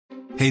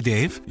Hey,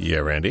 Dave. Yeah,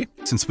 Randy.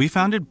 Since we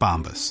founded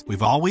Bombas,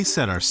 we've always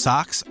said our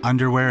socks,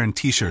 underwear, and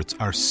T-shirts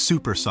are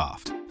super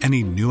soft.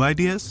 Any new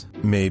ideas?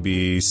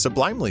 Maybe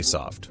sublimely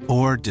soft.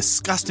 Or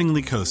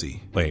disgustingly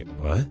cozy. Wait,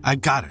 what? I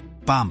got it.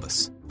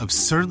 Bombas.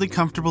 Absurdly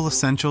comfortable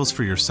essentials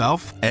for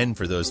yourself and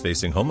for those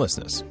facing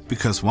homelessness.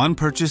 Because one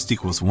purchased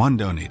equals one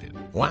donated.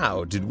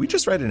 Wow, did we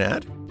just write an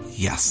ad?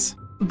 Yes.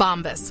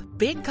 Bombas.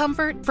 Big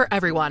comfort for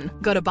everyone.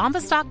 Go to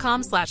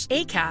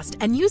bombas.com/ACAST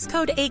and use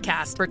code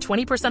ACAST for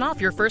 20%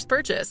 off your first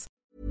purchase.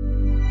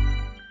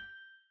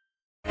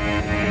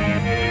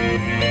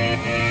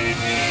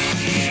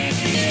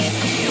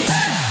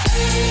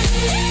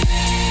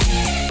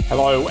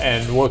 Hello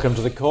and welcome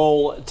to The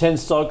Call. 10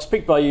 stocks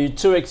picked by you,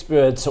 2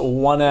 experts,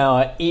 1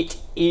 hour. It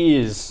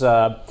is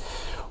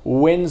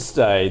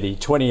Wednesday, the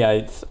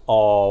 28th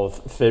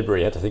of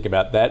February. I had to think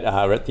about that.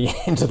 We're at the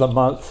end of the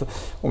month,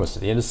 almost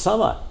at the end of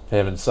summer, for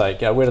heaven's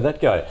sake. Where did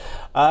that go?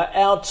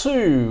 Our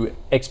 2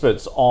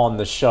 experts on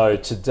the show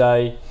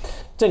today,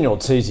 Daniel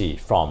Artesi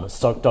from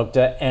Stock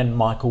Doctor and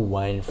Michael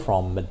Wayne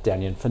from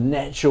Medallion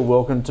Financial.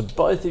 Welcome to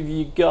both of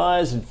you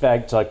guys. In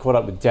fact, I caught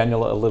up with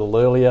Daniel a little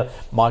earlier.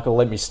 Michael,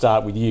 let me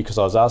start with you because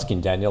I was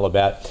asking Daniel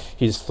about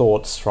his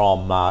thoughts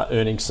from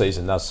earnings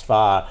season thus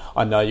far.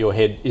 I know your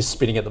head is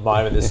spinning at the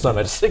moment. There's so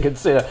much to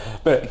consider.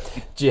 But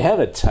do you have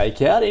a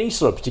takeout? Any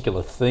sort of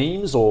particular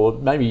themes or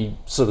maybe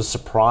sort of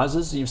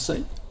surprises you've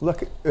seen?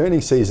 Look,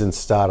 earnings season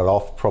started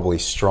off probably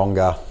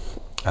stronger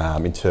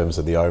in terms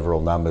of the overall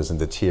numbers and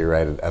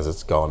deteriorated as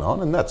it's gone on,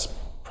 and that's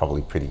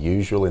probably pretty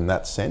usual in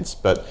that sense.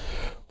 But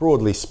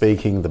broadly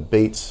speaking, the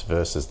beats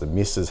versus the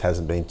misses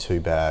hasn't been too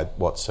bad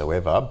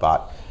whatsoever,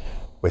 but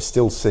we're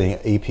still seeing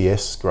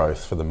EPS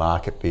growth for the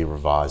market be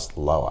revised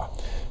lower.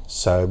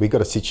 So we've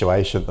got a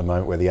situation at the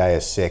moment where the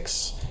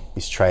ASX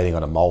is trading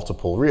on a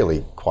multiple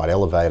really quite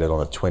elevated on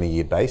a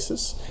 20-year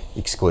basis,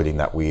 excluding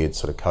that weird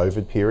sort of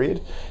COVID period.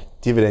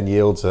 Dividend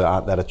yields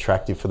aren't that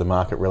attractive for the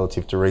market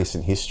relative to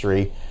recent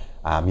history.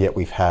 Yet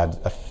we've had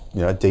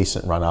a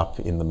decent run up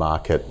in the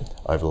market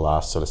over the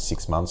last sort of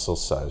 6 months or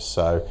so.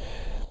 So,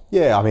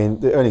 yeah, I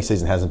mean, the earnings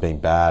season hasn't been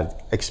bad.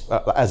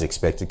 As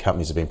expected,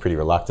 companies have been pretty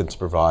reluctant to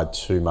provide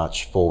too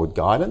much forward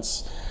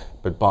guidance.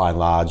 But by and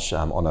large,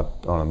 on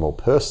a more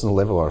personal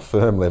level or a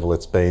firm level,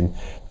 it's been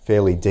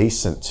fairly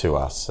decent to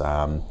us.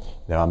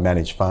 Our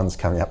managed funds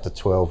coming up to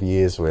 12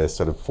 years, we're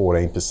sort of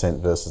 14%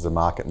 versus the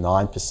market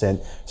 9%.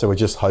 So we're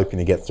just hoping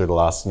to get through the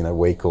last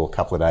week or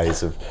couple of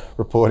days of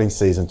reporting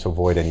season to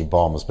avoid any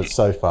bombs. But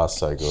so far,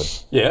 so good.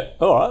 Yeah,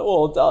 all right.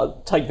 Well,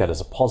 I'll take that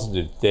as a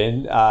positive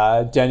then.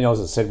 Daniel, as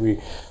I said, we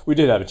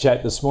did have a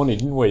chat this morning,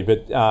 didn't we?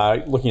 But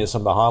looking at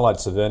some of the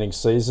highlights of earnings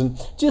season,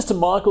 just to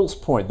Michael's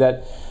point,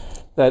 that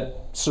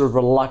sort of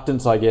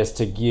reluctance, I guess,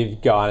 to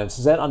give guidance,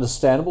 is that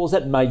understandable? Has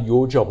that made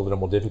your job a little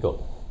more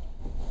difficult?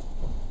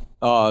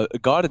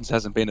 Guidance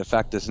hasn't been a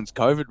factor since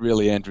COVID,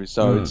 really, Andrew.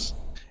 So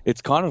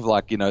it's kind of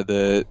like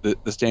the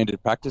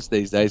standard practice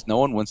these days. No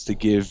one wants to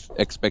give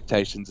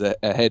expectations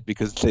ahead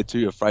because they're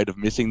too afraid of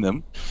missing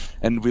them.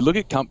 And we look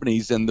at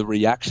companies and the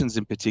reactions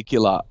in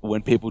particular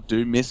when people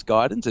do miss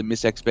guidance and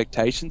miss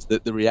expectations.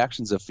 That the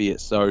reactions are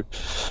fierce. So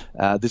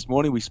this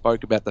morning we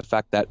spoke about the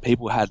fact that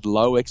people had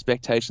low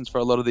expectations for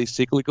a lot of these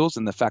cyclicals,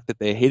 and the fact that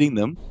they're hitting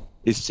them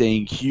is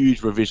seeing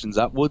huge revisions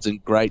upwards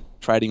and great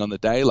trading on the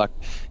day. Like,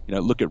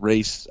 look at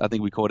Reece. I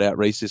think we called out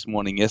Reece this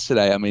morning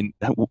yesterday. I mean,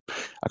 I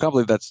can't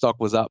believe that stock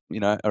was up,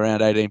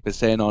 around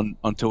 18% on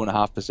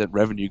 2.5%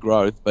 revenue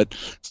growth, but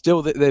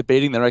still they're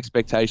beating their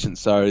expectations.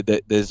 So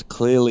there's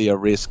clearly a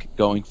risk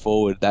going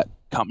forward that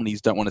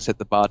companies don't want to set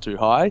the bar too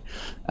high.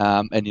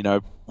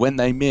 And when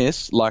they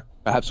miss, like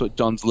perhaps what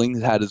Johns Lyng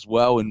had as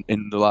well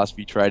in the last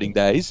few trading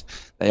days,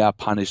 they are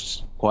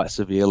punished quite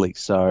severely.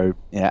 So,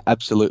 yeah,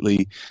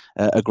 absolutely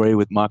agree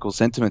with Michael's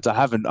sentiments.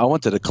 I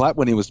wanted to clap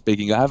when he was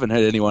speaking. I haven't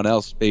heard anyone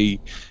else be,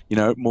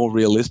 more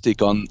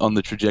realistic on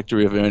the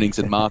trajectory of earnings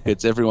and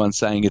markets. Everyone's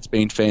saying it's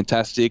been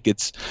fantastic.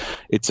 It's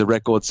a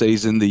record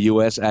season. The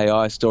US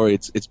AI story,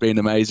 it's been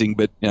amazing,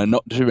 but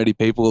not too many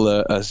people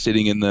are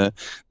sitting in the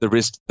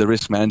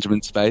risk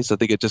management space. I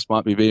think it just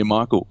might be me and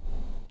Michael.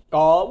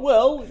 Oh,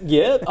 well,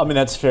 yeah, I mean,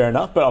 that's fair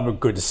enough, but I'm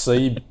good to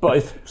see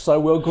both so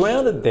well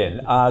grounded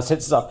then.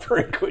 Sets us up for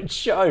a good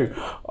show,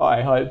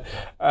 I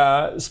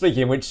hope.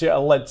 Speaking of which,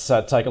 let's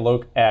take a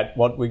look at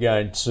what we're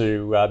going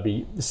to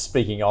be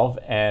speaking of,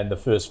 and the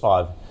first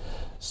 5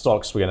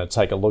 stocks we're going to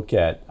take a look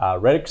at are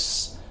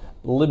Redux,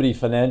 Liberty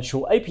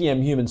Financial,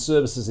 APM Human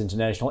Services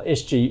International,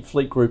 SG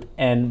Fleet Group,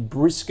 and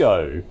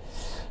Briscoe.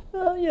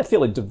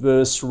 Fairly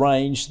diverse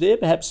range there.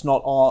 Perhaps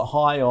not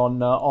high on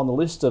the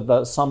list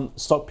of some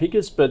stock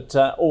pickers, but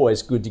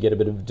always good to get a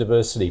bit of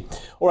diversity.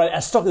 All right,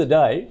 our stock of the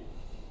day,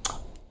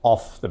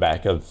 off the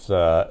back of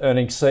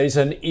earnings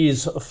season,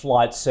 is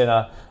Flight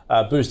Centre,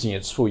 boosting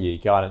its full-year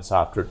guidance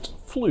after it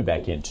flew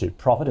back into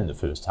profit in the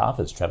first half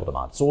as travel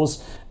demand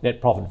soars. Net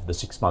profit for the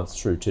 6 months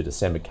through to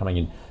December coming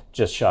in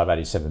just shy of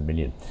 87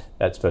 million.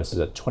 That's versus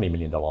a $20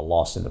 million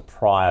loss in the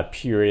prior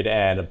period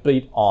and a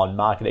beat on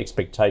market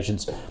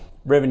expectations.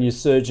 Revenue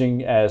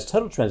surging as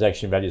total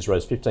transaction values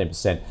rose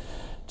 15%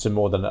 to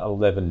more than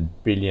 11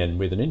 billion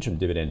with an interim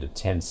dividend of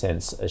 10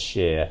 cents a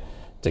share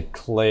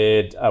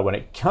declared. When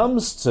it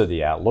comes to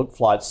the outlook,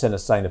 Flight Centre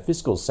saying the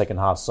fiscal second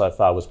half so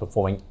far was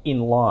performing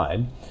in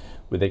line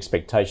with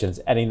expectations,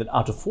 adding that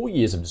after 4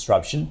 years of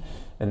disruption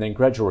and then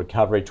gradual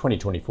recovery,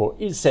 2024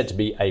 is set to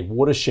be a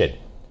watershed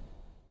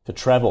for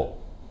travel.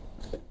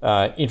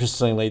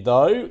 Interestingly,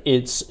 though,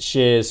 its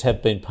shares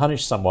have been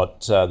punished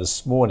somewhat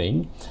this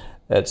morning.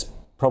 That's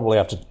probably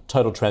after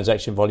total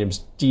transaction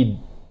volumes did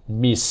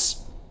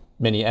miss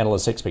many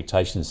analysts'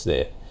 expectations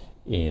there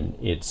in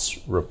its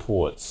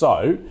report.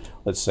 So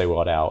let's see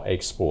what our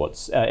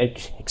experts,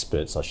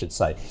 I should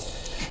say,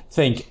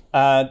 think.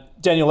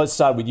 Daniel, let's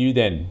start with you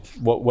then.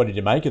 What did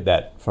you make of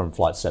that from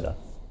Flight Centre?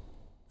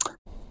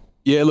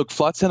 Yeah, look,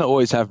 Flight Centre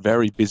always have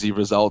very busy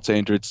results,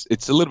 Andrew.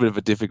 It's a little bit of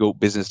a difficult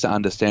business to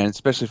understand,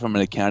 especially from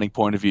an accounting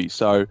point of view.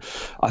 So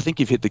I think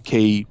you've hit the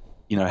key,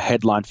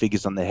 headline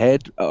figures on the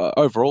head.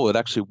 Overall, it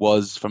actually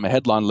was, from a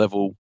headline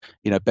level,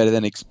 better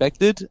than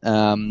expected.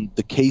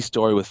 The key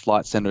story with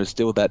Flight Centre is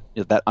still that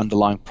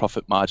underlying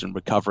profit margin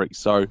recovery.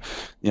 So,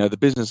 the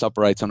business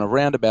operates on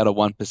around about a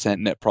 1%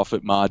 net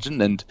profit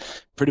margin, and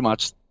pretty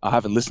much, I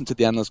haven't listened to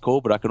the analyst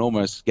call, but I can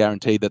almost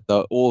guarantee that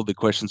all of the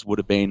questions would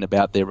have been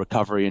about their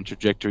recovery and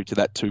trajectory to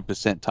that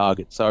 2%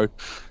 target. So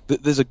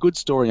there's a good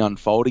story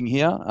unfolding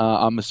here.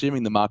 I'm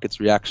assuming the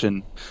market's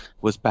reaction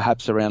was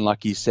perhaps around,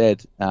 like you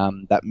said,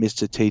 that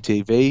Mr.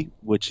 TTV,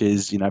 which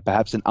is,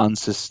 perhaps an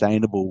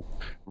unsustainable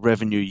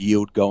revenue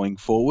yield going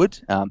forward.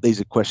 These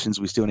are questions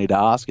we still need to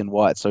ask and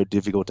why it's so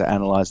difficult to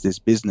analyse this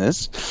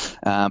business.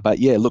 But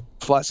yeah, look,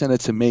 Flight Centre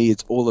to me,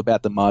 it's all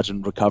about the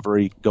margin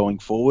recovery going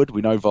forward.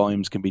 We know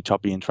volumes can be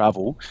choppy in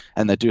travel,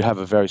 and they do have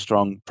a very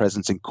strong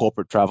presence in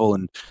corporate travel,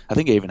 and I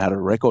think they even had a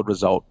record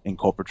result in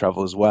corporate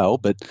travel as well.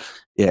 But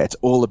yeah, it's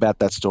all about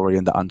that story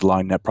and the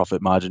underlying net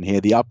profit margin here.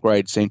 The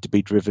upgrade seemed to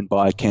be driven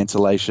by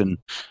cancellation,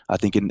 I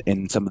think,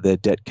 in some of their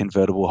debt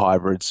convertible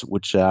hybrids,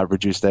 which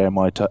reduced their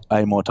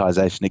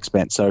amortization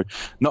expense. So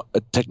not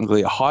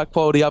technically a high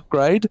quality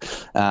upgrade,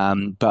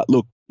 but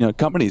look,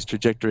 company's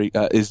trajectory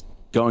is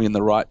going in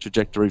the right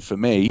trajectory for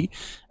me.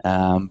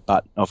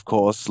 But of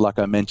course, like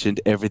I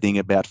mentioned, everything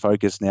about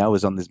focus now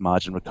is on this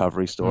margin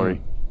recovery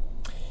story.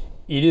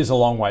 It is a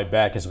long way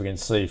back, as we can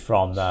see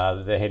from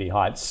the heady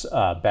heights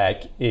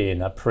back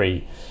in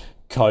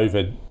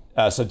pre-COVID.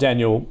 So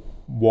Daniel,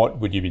 what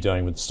would you be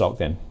doing with the stock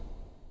then?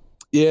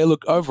 Yeah,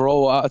 look,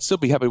 overall, I'd still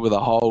be happy with a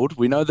hold.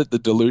 We know that the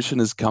dilution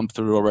has come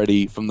through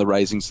already from the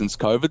raising since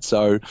COVID.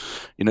 So,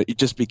 you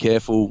just be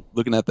careful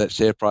looking at that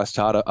share price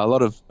chart. A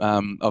lot of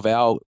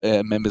our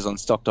members on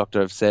Stock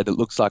Doctor have said it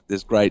looks like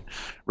there's great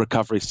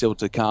recovery still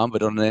to come,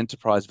 but on an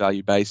enterprise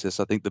value basis,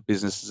 I think the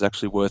business is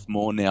actually worth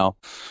more now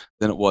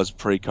than it was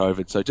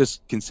pre-COVID. So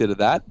just consider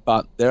that.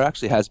 But there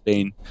actually has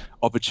been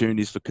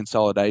opportunities for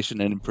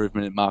consolidation and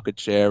improvement in market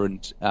share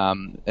and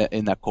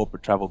in that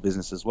corporate travel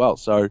business as well.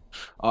 So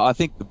I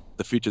think the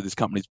future of this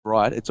company is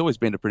bright. It's always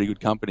been a pretty good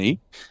company,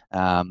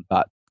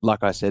 but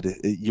like I said,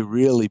 you're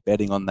really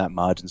betting on that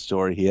margin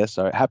story here.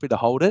 So happy to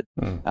hold it.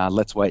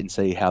 Let's wait and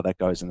see how that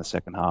goes in the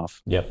second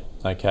half. Yep.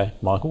 Okay.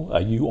 Michael,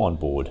 are you on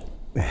board?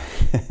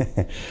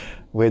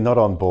 We're not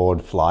on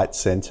board Flight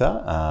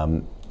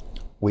Centre.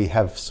 We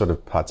have sort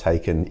of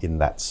partaken in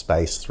that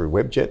space through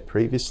Webjet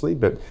previously,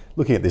 but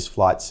looking at this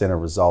Flight Centre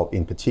result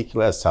in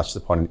particular, as touched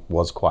upon, it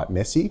was quite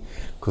messy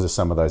because of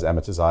some of those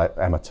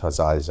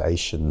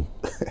amortization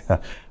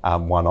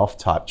one-off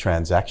type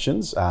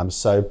transactions.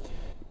 So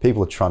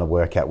people are trying to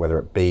work out whether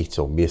it beat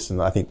or miss,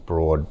 and I think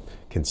broad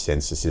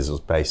consensus is it was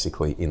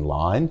basically in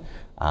line.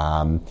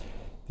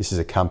 This is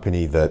a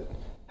company that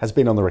has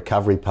been on the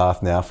recovery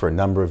path now for a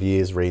number of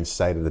years,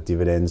 reinstated the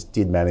dividends,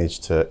 did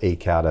manage to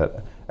eke out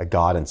a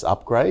guidance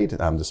upgrade,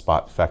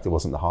 despite the fact it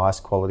wasn't the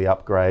highest quality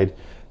upgrade.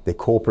 Their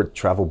corporate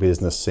travel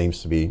business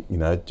seems to be,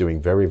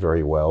 doing very,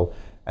 very well,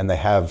 and they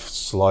have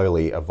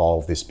slowly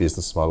evolved this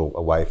business model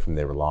away from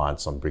their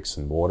reliance on bricks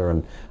and mortar,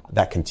 and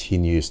that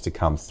continues to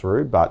come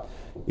through, but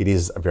it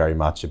is very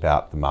much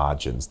about the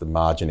margins. The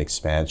margin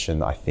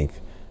expansion, I think,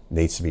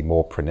 needs to be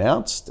more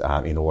pronounced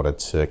in order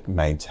to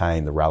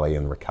maintain the rally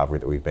and recovery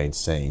that we've been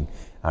seeing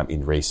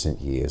in recent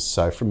years.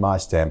 So from my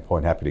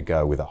standpoint, happy to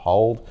go with a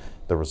hold.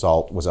 The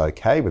result was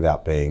okay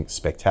without being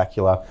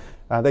spectacular.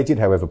 They did,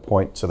 however,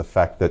 point to the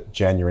fact that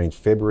January and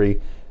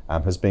February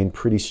has been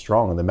pretty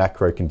strong and the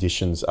macro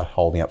conditions are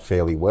holding up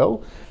fairly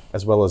well,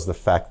 as well as the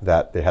fact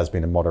that there has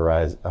been a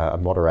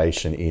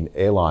moderation in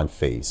airline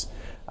fees,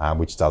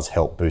 which does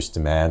help boost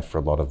demand for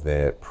a lot of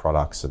their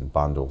products and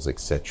bundles,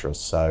 etc.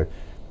 So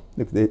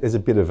look, there's a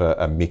bit of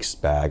a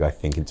mixed bag, I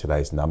think, in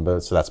today's number.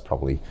 So that's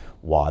probably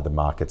why the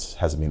markets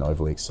hasn't been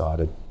overly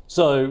excited.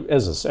 So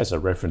as a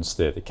reference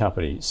there, the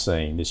company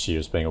seeing this year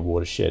as being a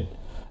watershed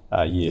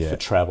year for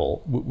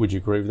travel. Would you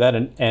agree with that?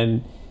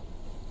 And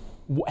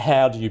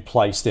how do you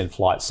place then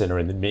Flight Centre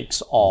in the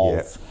mix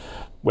of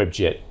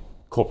Webjet,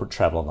 corporate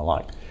travel and the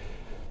like?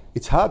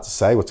 It's hard to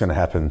say what's going to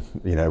happen,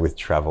 with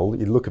travel.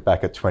 You look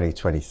back at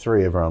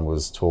 2023, everyone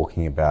was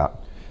talking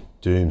about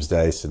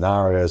doomsday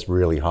scenarios,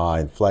 really high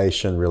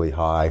inflation, really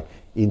high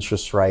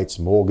interest rates,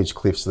 mortgage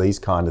cliffs, these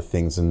kind of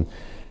things. And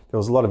there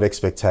was a lot of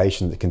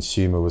expectation that the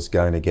consumer was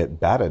going to get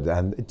battered,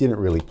 and it didn't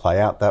really play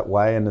out that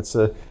way. And it's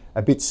a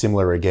bit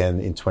similar again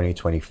in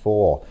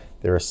 2024.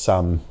 There are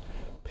some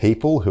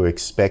people who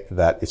expect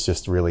that it's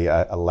just really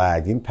a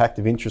lagged impact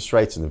of interest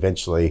rates, and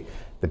eventually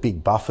the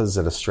big buffers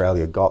that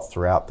Australia got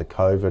throughout the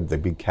COVID, the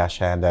big cash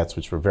handouts,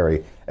 which were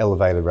very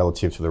elevated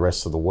relative to the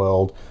rest of the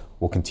world,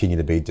 will continue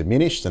to be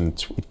diminished,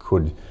 and it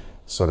could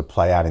sort of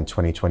play out in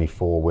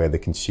 2024 where the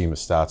consumer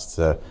starts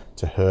to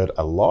hurt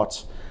a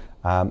lot.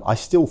 I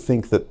still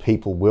think that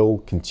people will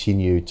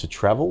continue to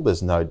travel.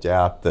 There's no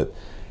doubt that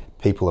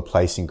people are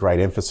placing great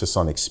emphasis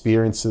on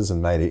experiences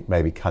and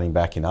maybe cutting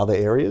back in other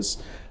areas.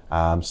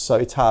 So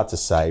it's hard to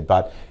say,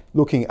 but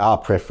our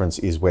preference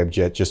is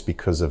Webjet just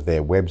because of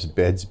their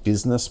WebBeds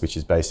business, which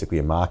is basically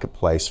a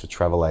marketplace for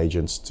travel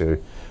agents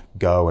to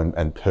go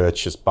and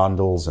purchase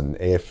bundles and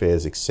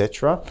airfares,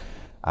 etc.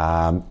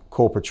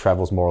 Corporate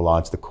travel is more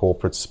aligned to the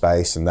corporate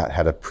space, and that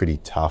had a pretty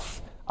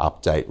tough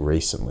update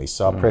recently.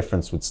 So our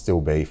preference would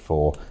still be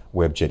for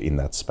Webjet in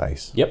that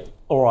space. Yep.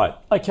 All right.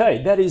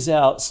 Okay, that is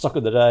our stock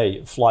of the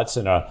day. Flight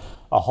Centre,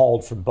 a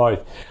hold from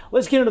both.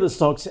 Let's get into the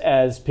stocks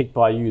as picked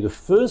by you. The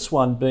first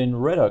one being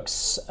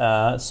Redox.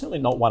 Certainly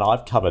not one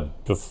I've covered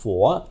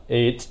before.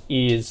 It's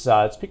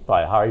picked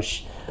by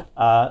Harish.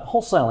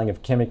 Wholesaling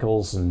of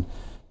chemicals and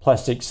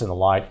plastics and the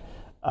like.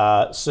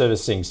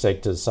 Servicing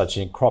sectors such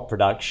as crop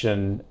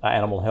production,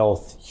 animal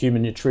health,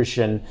 human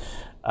nutrition,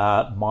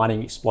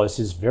 mining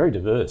explosives, very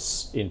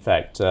diverse, in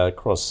fact,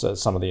 across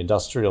some of the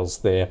industrials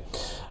there.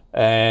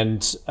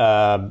 And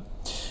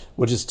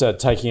we're just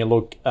taking a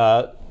look.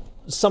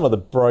 Some of the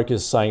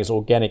brokers saying its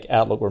organic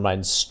outlook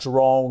remains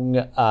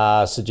strong,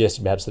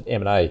 suggesting perhaps that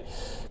M&A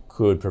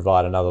could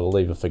provide another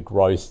lever for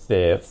growth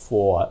there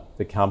for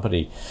the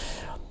company.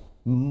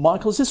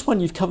 Michael, is this one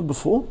you've covered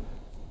before?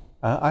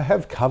 I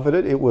have covered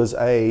it. It was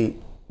a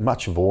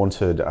much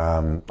vaunted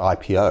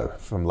IPO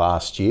from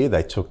last year.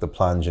 They took the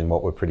plunge in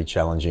what were pretty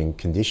challenging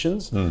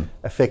conditions.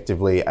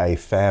 Effectively a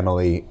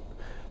family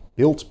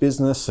built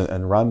business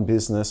and run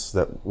business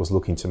that was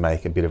looking to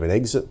make a bit of an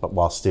exit, but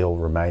while still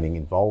remaining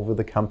involved with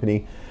the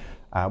company.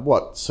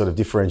 What sort of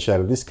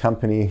differentiated this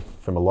company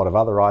from a lot of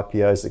other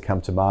IPOs that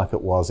come to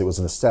market was it was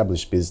an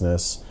established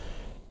business,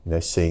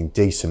 seeing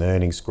decent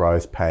earnings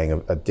growth,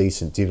 paying a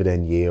decent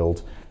dividend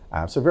yield.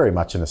 So very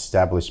much an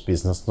established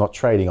business, not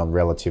trading on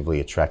relatively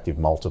attractive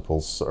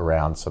multiples,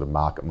 around sort of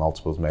market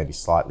multiples, maybe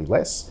slightly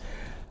less.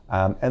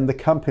 And the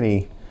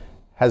company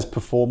has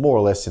performed more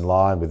or less in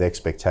line with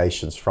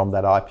expectations from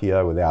that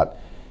IPO without,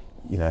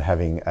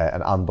 having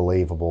an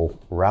unbelievable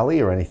rally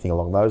or anything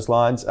along those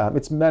lines.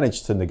 It's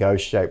managed to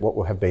negotiate what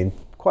will have been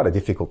quite a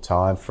difficult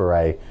time for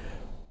a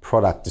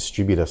product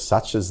distributor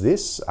such as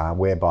this,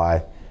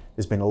 whereby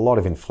there's been a lot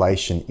of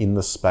inflation in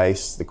the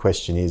space. The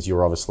question is,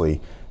 you're obviously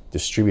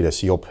distributor,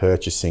 so you're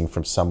purchasing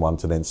from someone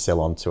to then sell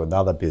on to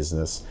another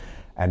business,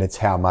 and it's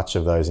how much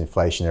of those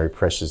inflationary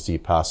pressures do you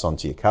pass on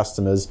to your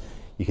customers.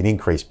 You can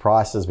increase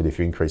prices, but if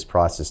you increase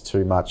prices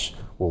too much,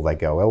 will they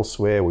go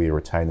elsewhere? Will you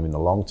retain them in the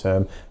long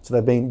term? So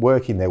they've been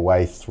working their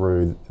way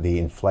through the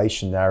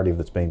inflation narrative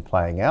that's been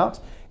playing out.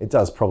 It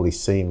does probably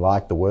seem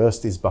like the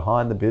worst is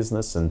behind the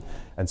business, and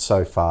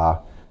so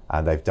far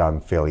they've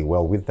done fairly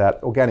well with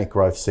that. Organic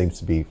growth seems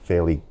to be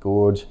fairly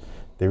good.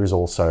 There is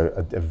also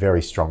a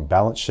very strong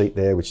balance sheet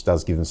there, which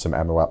does give them some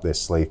ammo up their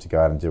sleeve to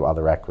go out and do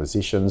other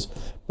acquisitions.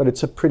 But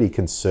it's a pretty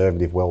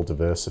conservative,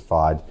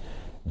 well-diversified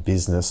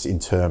business in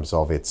terms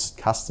of its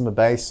customer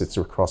base. It's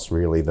across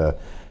really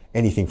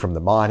anything from the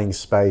mining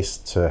space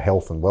to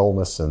health and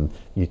wellness and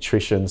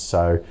nutrition.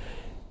 So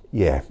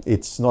yeah,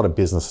 it's not a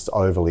business that's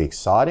overly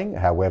exciting.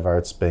 However,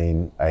 it's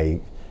been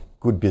a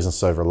good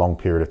business over a long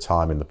period of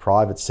time in the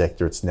private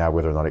sector. It's now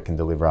whether or not it can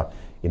deliver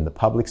in the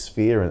public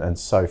sphere. And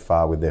so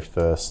far with their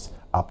first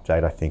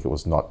update, I think it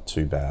was not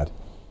too bad.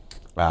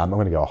 I'm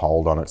going to go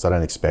hold on it because I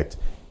don't expect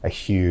a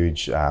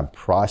huge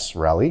price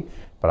rally,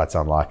 but it's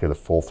unlikely to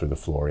fall through the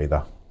floor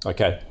either.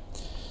 Okay.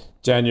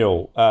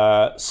 Daniel,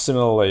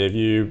 similarly, have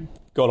you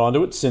got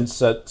onto it since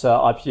that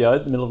IPO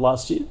in the middle of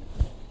last year?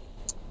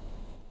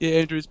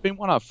 Yeah, Andrew, it's been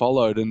one I've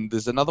followed, and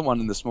there's another one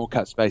in the small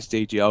cap space,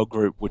 DGL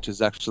Group, which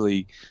has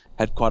actually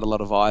had quite a lot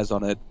of eyes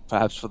on it,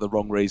 perhaps for the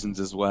wrong reasons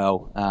as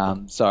well.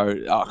 So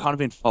I've kind of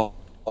been following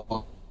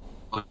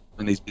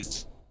these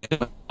businesses.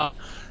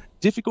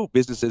 Difficult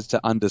businesses to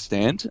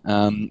understand.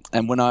 And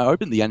when I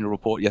opened the annual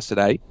report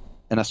yesterday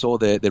and I saw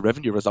their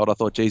revenue result, I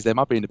thought, geez, they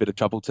might be in a bit of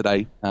trouble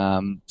today.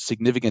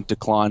 Significant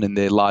decline in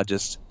their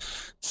largest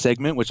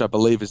segment, which I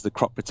believe is the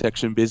crop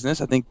protection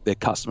business. I think their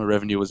customer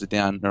revenue was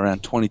down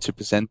around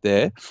 22%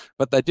 there,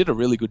 but they did a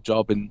really good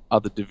job in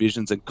other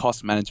divisions and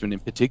cost management in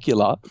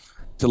particular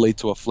to lead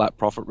to a flat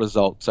profit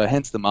result. So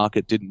hence the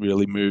market didn't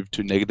really move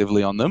too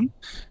negatively on them.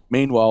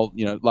 Meanwhile,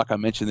 like I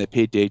mentioned, their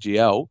peer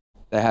DGL,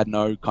 they had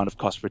no kind of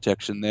cost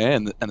protection there,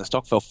 and the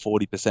stock fell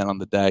 40% on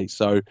the day.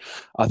 So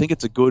I think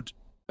it's a good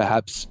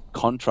perhaps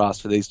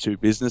contrast for these two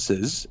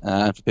businesses,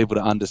 for people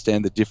to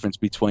understand the difference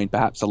between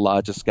perhaps a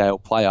larger scale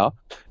player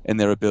and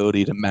their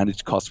ability to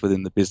manage costs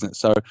within the business.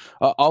 So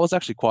I was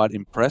actually quite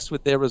impressed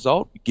with their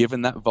result,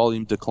 given that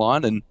volume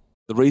decline. And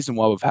the reason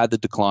why we've had the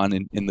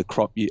decline in the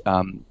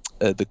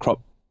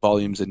crop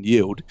volumes and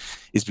yield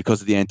is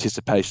because of the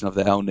anticipation of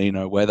the El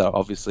Nino weather.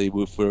 Obviously,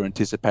 if we're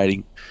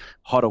anticipating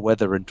hotter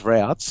weather and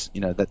droughts,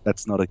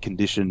 that's not a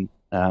condition,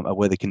 a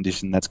weather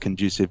condition that's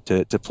conducive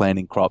to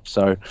planting crops.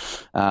 So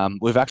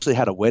we've actually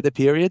had a wetter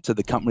period, so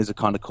the companies are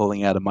kind of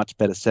calling out a much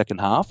better second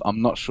half.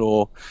 I'm not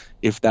sure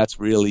if that's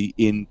really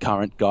in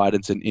current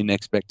guidance and in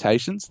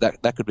expectations.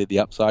 That could be the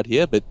upside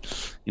here, but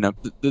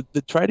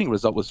the trading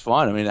result was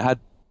fine. I mean, it had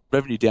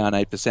revenue down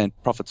 8%,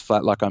 profits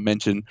flat, like I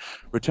mentioned.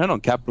 Return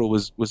on capital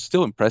was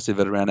still impressive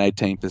at around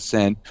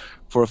 18%.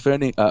 For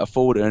a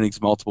forward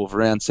earnings multiple of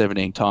around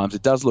 17 times,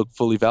 it does look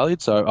fully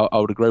valued, so I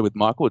would agree with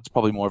Michael. It's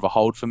probably more of a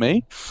hold for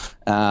me.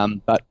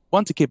 But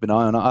one to keep an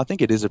eye on. I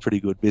think it is a pretty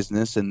good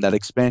business, and that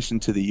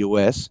expansion to the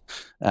US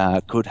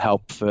could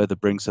help further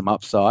bring some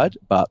upside.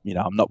 But,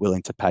 I'm not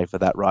willing to pay for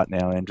that right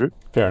now, Andrew.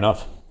 Fair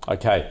enough.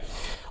 Okay.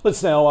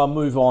 Let's now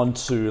move on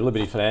to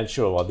Liberty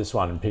Financial. This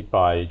one picked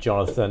by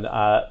Jonathan.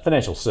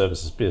 Financial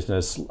services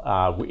business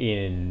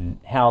in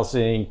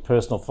housing,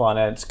 personal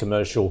finance,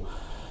 commercial,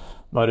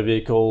 motor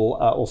vehicle,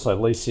 also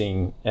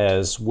leasing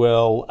as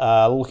well.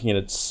 Looking at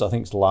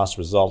its last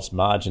results,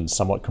 margins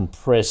somewhat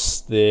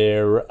compressed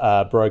there.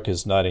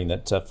 Brokers noting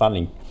that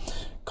funding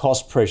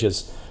cost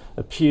pressures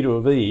appear to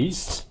have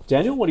eased.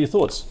 Daniel, what are your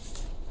thoughts?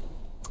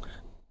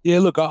 Yeah,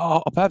 look,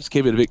 I'll perhaps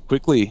keep it a bit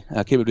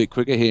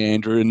quicker here,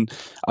 Andrew. And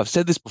I've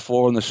said this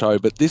before on the show,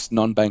 but this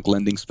non-bank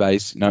lending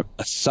space,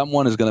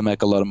 someone is going to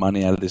make a lot of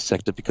money out of this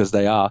sector because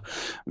they are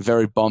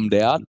very bombed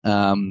out,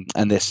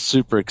 and they're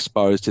super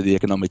exposed to the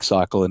economic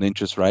cycle and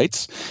interest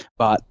rates.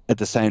 But at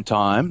the same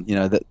time,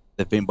 that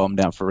they've been bombed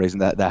out for a reason.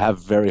 That they have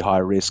very high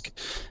risk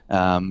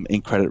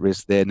in credit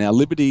risk there. Now,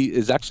 Liberty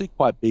is actually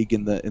quite big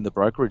in the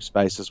brokerage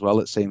space as well.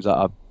 It seems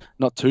I'm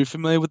not too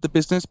familiar with the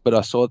business, but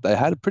I saw that they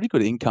had a pretty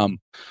good income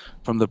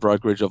from the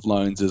brokerage of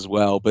loans as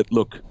well. But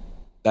look,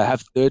 they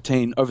have over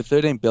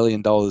 $13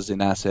 billion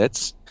in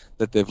assets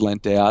that they've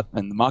lent out,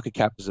 and the market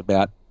cap is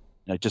about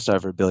just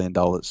over $1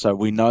 billion. So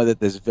we know that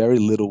there's very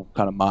little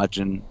kind of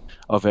margin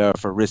of error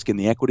for risk in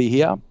the equity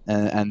here,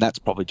 and that's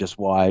probably just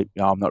why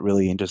I'm not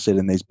really interested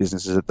in these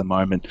businesses at the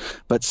moment.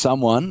 But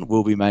someone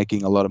will be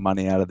making a lot of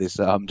money out of this.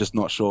 I'm just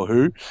not sure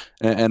who,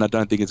 and I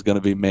don't think it's going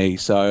to be me.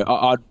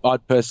 So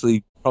I'd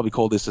personally probably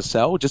call this a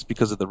sell just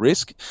because of the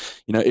risk.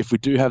 If we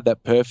do have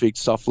that perfect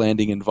soft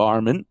landing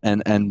environment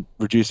and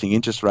reducing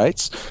interest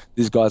rates,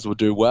 these guys will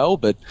do well,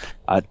 but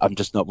I'm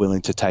just not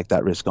willing to take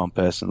that risk on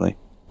personally.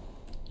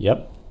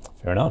 Yep,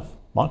 fair enough.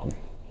 Michael?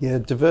 Yeah,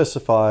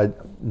 diversified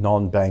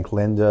non-bank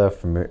lender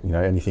from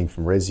anything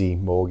from resi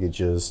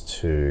mortgages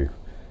to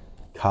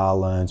car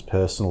loans,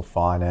 personal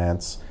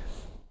finance.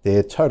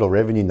 Their total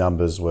revenue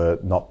numbers were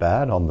not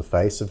bad on the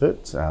face of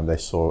it. They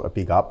saw a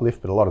big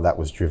uplift, but a lot of that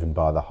was driven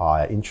by the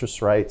higher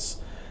interest rates.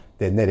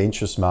 Their net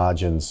interest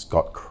margins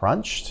got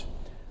crunched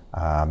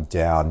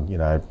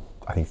down,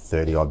 I think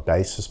 30 odd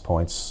basis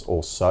points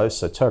or so.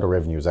 So total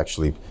revenue was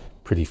actually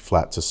pretty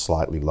flat to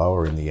slightly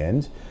lower in the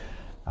end.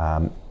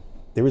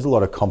 There is a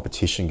lot of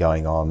competition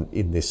going on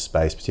in this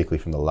space,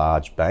 particularly from the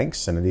large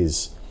banks, and it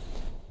is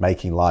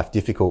making life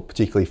difficult,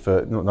 particularly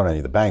for not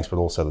only the banks, but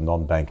also the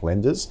non-bank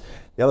lenders.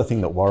 The other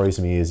thing that worries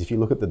me is if you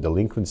look at the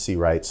delinquency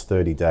rates,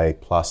 30-day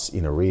plus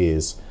in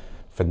arrears,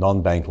 for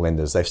non-bank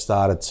lenders, they've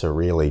started to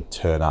really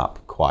turn up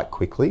quite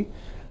quickly.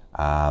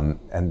 And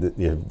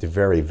the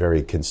very,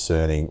 very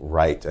concerning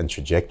rate and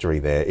trajectory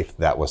there if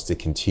that was to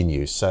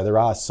continue. So there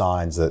are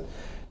signs that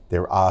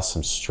there are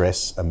some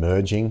stress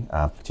emerging,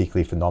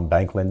 particularly for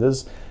non-bank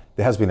lenders.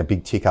 There has been a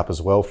big tick up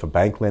as well for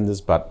bank lenders,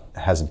 but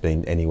hasn't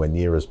been anywhere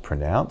near as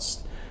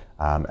pronounced.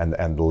 And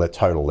the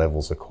total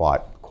levels are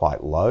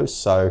quite low.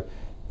 So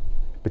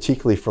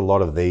particularly for a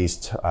lot of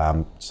these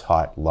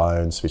type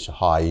loans, which are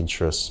high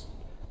interest,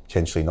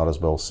 potentially not as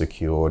well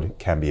secured,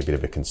 can be a bit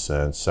of a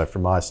concern. So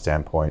from my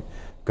standpoint,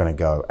 I'm going to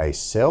go a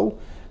sell.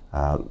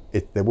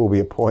 There will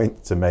be a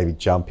point to maybe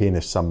jump in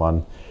if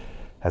someone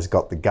has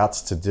got the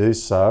guts to do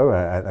so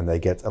and they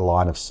get a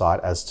line of sight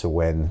as to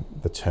when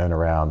the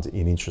turnaround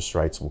in interest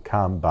rates will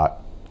come,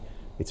 but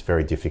it's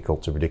very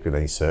difficult to predict with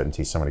any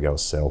certainty. So I'm going to go a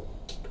sell.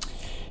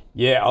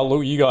 Yeah,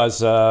 look, you guys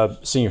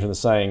singing from the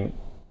same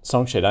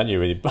song sheet, aren't you?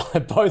 Really,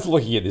 both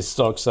looking at this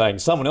stock saying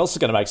someone else is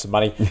going to make some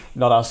money,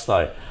 not us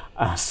though.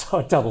 So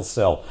a double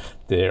sell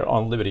there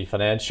on Liberty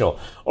Financial.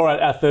 All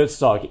right, our third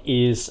stock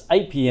is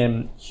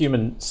APM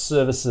Human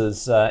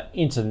Services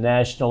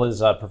International,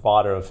 is a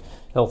provider of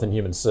health and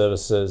human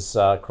services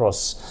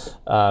across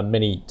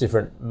many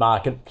different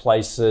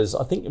marketplaces.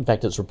 I think, in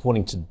fact, it's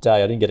reporting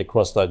today. I didn't get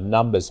across those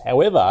numbers.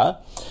 However,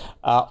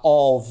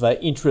 of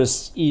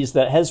interest is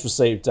that it has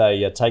received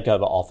a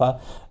takeover offer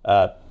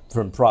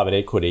from private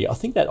equity. I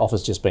think that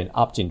offer's just been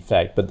upped, in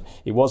fact, but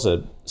it was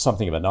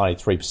something of a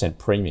 93%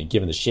 premium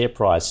given the share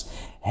price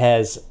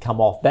has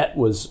come off. That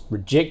was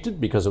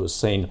rejected because it was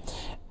seen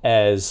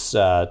as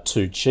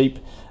too cheap.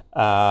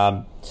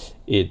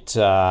 It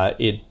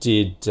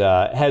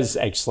has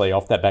actually,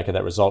 off that back of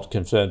that result,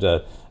 confirmed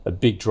a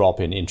big drop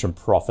in interim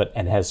profit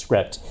and has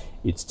scrapped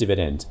its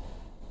dividend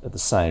at the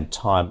same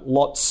time.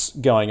 Lots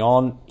going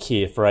on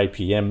here for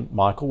APM.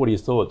 Michael, what are your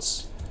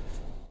thoughts?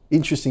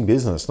 Interesting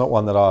business, not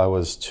one that I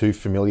was too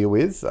familiar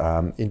with.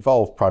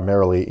 Involved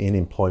primarily in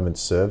employment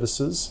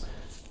services,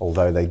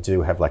 although they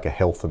do have like a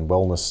health and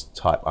wellness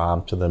type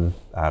arm to them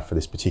for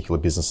this particular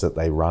business that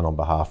they run on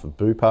behalf of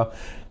Bupa.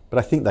 But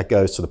I think that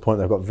goes to the point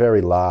they've got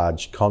very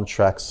large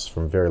contracts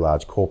from very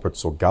large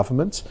corporates or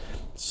government.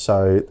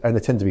 So, and they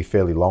tend to be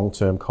fairly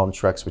long-term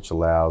contracts, which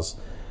allows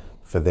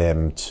for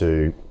them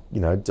to,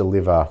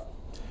 deliver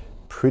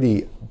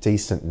pretty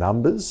decent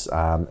numbers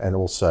and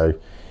also,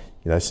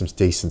 some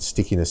decent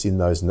stickiness in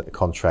those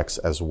contracts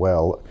as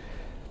well.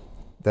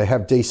 They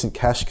have decent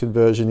cash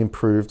conversion,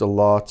 improved a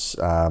lot,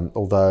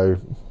 although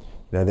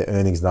their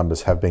earnings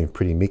numbers have been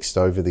pretty mixed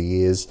over the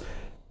years.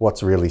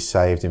 What's really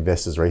saved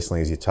investors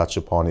recently, as you touch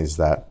upon, is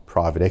that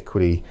private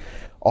equity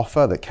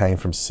offer that came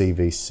from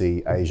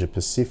CVC Asia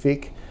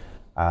Pacific.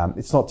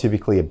 It's not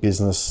typically a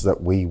business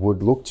that we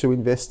would look to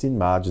invest in.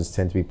 Margins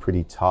tend to be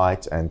pretty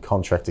tight and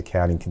contract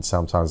accounting can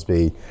sometimes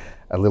be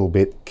a little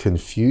bit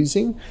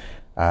confusing.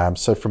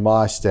 So from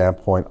my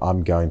standpoint,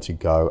 I'm going to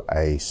go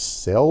a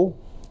sell,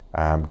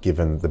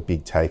 given the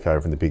big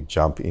takeover and the big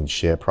jump in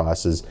share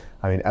prices.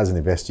 I mean, as an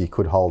investor, you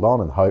could hold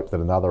on and hope that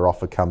another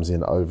offer comes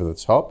in over the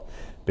top.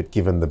 But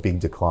given the big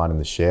decline in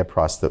the share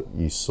price that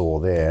you saw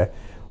there,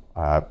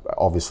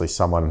 obviously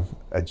someone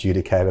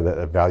adjudicated that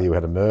a value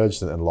had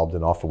emerged and lobbed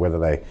an offer. Whether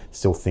they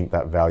still think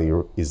that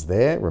value is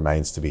there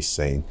remains to be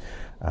seen.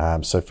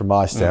 So from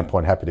my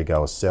standpoint, happy to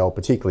go a sell,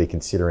 particularly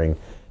considering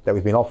that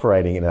we've been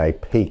operating in a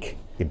peak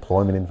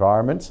employment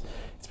environment.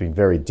 It's been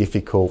very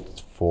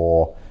difficult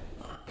for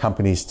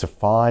companies to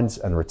find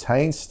and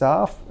retain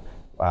staff.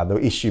 The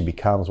issue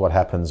becomes what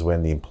happens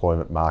when the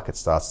employment market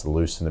starts to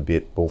loosen a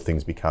bit. All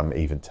things become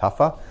even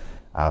tougher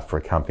for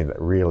a company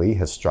that really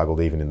has struggled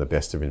even in the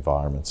best of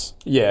environments.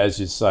 Yeah, as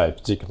you say,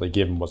 particularly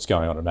given what's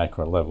going on at a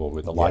macro level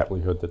with the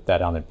likelihood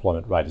that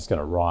unemployment rate is going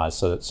to rise.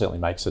 So that certainly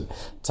makes it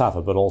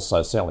tougher, but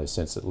also certainly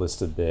since it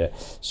listed their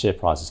share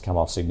prices come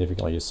off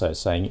significantly, you're so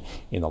saying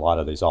in the light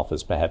of these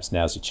offers, perhaps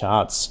now's your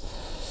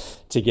chance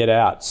to get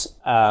out.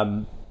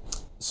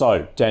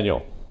 So,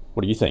 Daniel,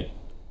 what do you think?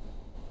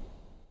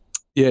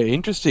 Yeah,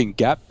 interesting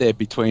gap there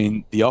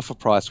between the offer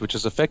price, which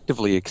is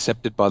effectively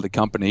accepted by the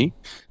company,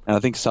 and I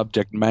think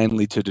subject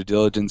mainly to due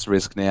diligence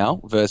risk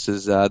now,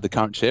 versus the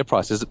current share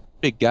price. There's a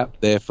big gap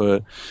there for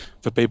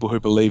people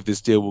who believe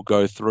this deal will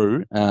go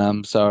through.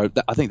 So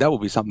I think that will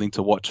be something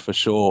to watch for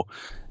sure,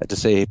 to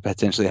see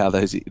potentially how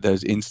those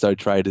insto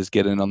traders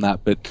get in on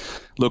that. But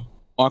look,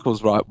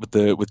 Michael's right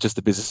with just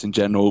the business in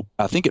general.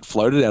 I think it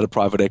floated out of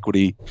private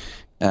equity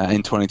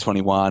in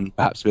 2021,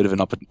 perhaps a bit of an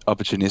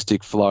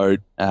opportunistic float.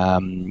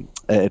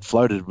 It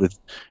floated with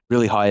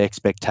really high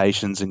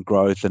expectations and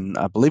growth, and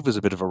I believe it was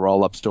a bit of a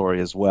roll-up story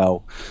as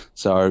well.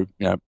 So,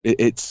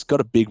 it's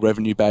got a big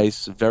revenue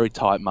base, very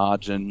tight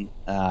margin,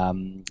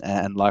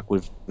 and like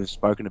we've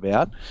spoken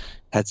about,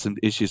 had some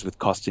issues with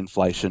cost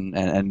inflation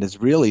and has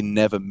really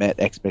never met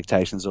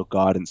expectations or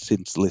guidance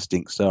since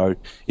listing. So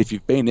if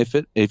you've been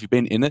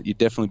in it, you'd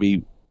definitely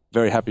be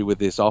very happy with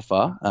this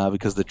offer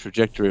because the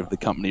trajectory of the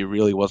company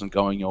really wasn't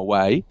going your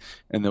way,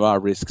 and there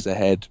are risks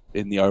ahead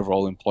in the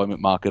overall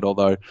employment market.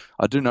 Although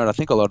I do note, I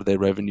think a lot of their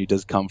revenue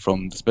does come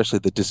from especially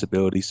the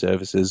disability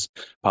services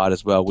part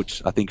as well,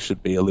 which I think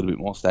should be a little bit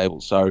more stable.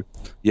 So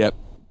yeah,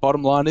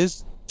 bottom line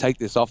is take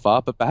this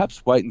offer, but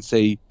perhaps wait and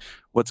see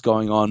what's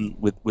going on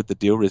with the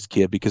deal risk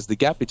here, because the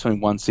gap between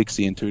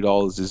 $1.60 and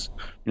 $2 is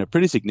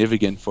pretty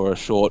significant for a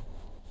short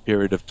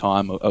period of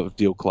time of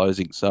deal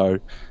closing. So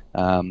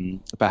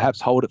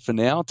perhaps hold it for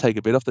now, take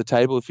a bit off the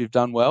table if you've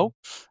done well,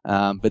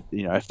 but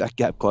if that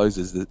gap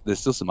closes, there's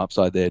still some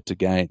upside there to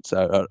gain.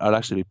 So I'd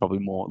actually be probably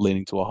more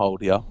leaning to a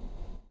hold here.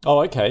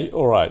 Oh, okay,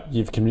 all right,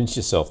 you've convinced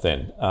yourself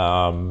then.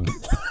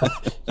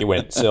 You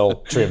went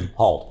sell, trim,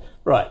 hold.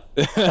 Right.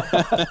 Fair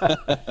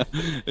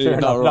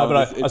enough. No,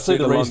 but I see the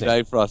reasoning. It's been a long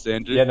day for us,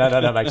 Andrew. Yeah,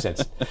 no, makes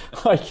sense.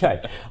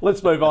 Okay,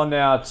 let's move on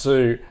now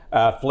to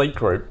Fleet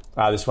Group.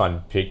 This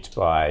one picked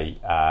by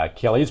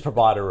Kelly. It's a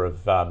provider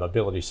of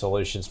mobility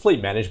solutions,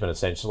 fleet management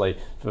essentially,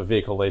 for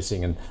vehicle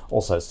leasing and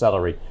also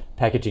salary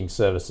packaging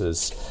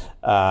services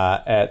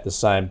at the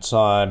same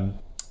time.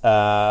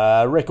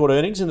 Record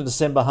earnings in the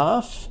December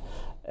half.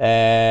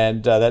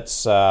 And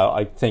that's,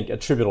 I think,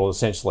 attributable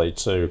essentially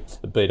to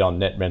the beat on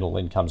net rental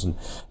incomes and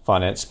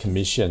finance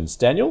commissions.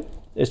 Daniel,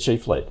 SG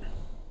Fleet.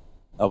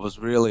 I was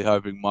really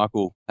hoping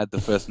Michael had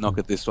the first knock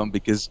at this one,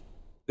 because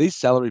these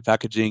salary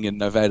packaging and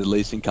novated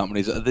leasing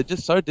companies, they're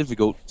just so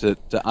difficult to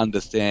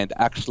understand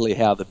actually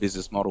how the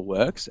business model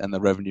works and the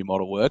revenue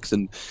model works.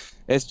 And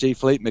SG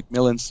Fleet,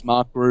 Macmillan,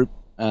 Smart Group,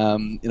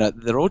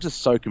 they're all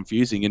just so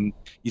confusing. And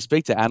you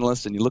speak to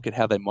analysts and you look at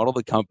how they model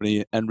the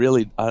company, and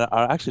really,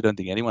 I actually don't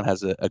think anyone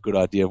has a good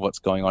idea of what's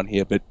going on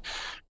here. But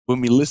when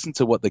we listen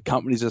to what the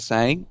companies are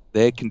saying,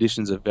 their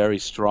conditions are very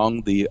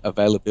strong. The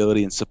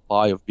availability and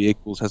supply of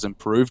vehicles has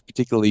improved,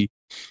 particularly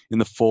in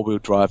the four-wheel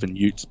drive and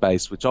ute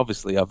space, which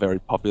obviously are very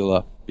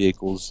popular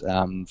vehicles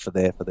for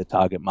their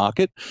target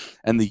market.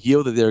 And the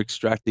yield that they're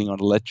extracting on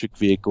electric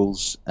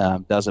vehicles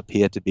does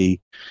appear to be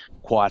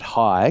quite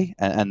high,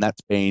 and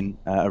that's been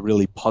a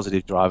really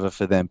positive driver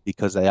for them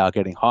because they are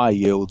getting high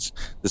yields.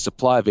 The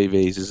supply of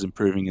EVs is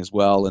improving as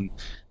well, and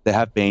there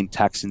have been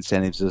tax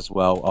incentives as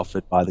well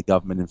offered by the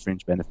government and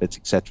fringe benefits,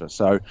 etc.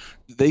 So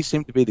these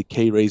seem to be the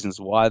key reasons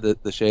why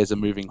the shares are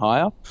moving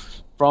higher.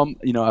 From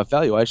a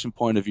valuation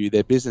point of view,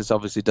 their business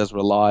obviously does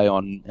rely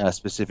on a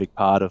specific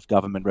part of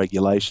government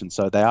regulation,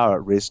 so they are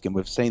at risk, and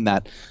we've seen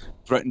that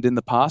threatened in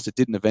the past. It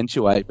didn't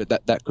eventuate, but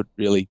that could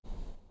really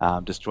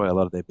destroy a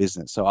lot of their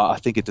business. So I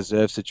think it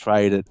deserves to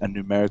trade at a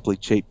numerically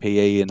cheap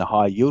PE and a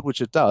high yield,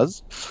 which it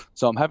does.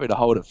 So I'm happy to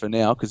hold it for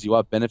now because you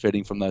are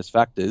benefiting from those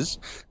factors.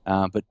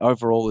 But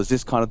overall, is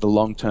this kind of the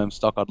long-term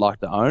stock I'd like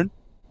to own?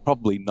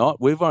 Probably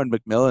not. We've owned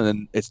Macmillan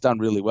and it's done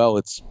really well.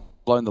 It's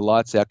blown the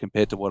lights out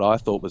compared to what I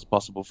thought was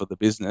possible for the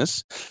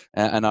business.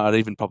 And I'd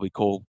even probably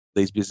call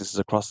these businesses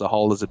across the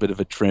whole as a bit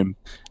of a trim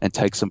and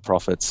take some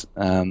profits.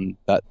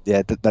 But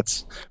yeah,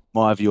 that's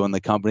my view on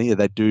the company.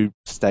 They do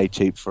stay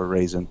cheap for a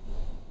reason.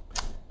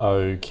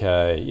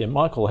 Okay. Yeah,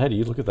 Michael, how do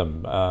you look at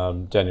them?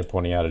 Daniel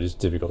pointing out it is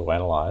difficult to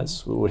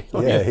analyse.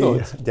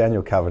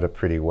 Daniel covered it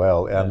pretty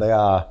well. They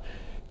are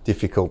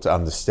difficult to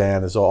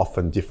understand. There's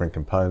often different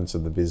components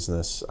of the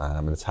business,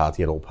 and it's hard to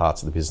get all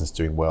parts of the business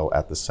doing well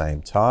at the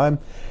same time.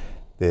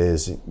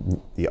 There's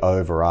the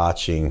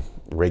overarching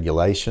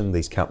regulation.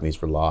 These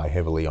companies rely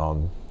heavily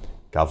on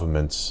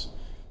government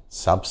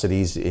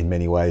subsidies in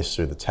many ways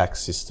through the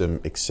tax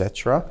system,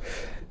 etc.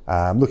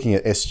 Looking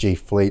at SG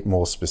Fleet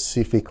more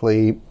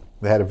specifically,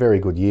 they had a very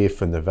good year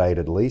for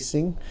novated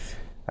leasing.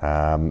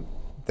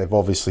 They've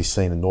obviously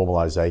seen a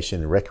normalisation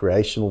in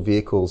recreational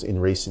vehicles in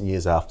recent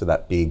years after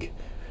that big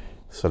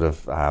sort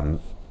of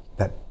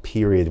that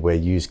period where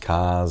used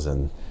cars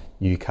and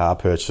new car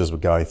purchases were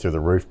going through the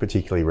roof,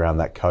 particularly around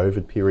that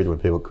COVID period when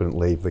people couldn't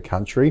leave the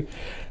country.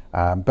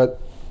 But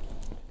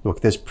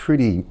look,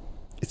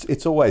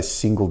 it's always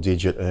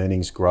single-digit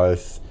earnings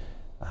growth.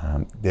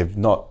 They're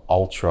not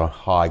ultra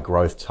high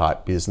growth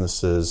type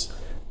businesses.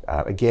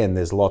 Again,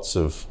 there's lots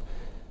of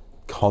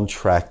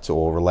contract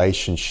or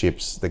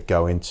relationships that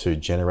go into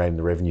generating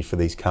the revenue for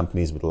these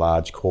companies with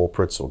large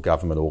corporates or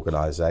government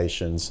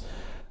organisations,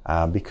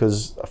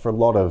 because for a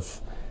lot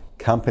of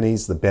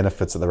companies, the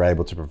benefits that they're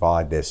able to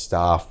provide their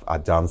staff are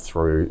done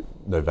through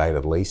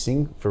novated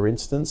leasing, for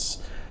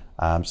instance.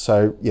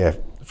 So yeah,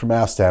 from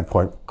our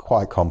standpoint,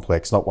 quite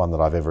complex, not one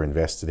that I've ever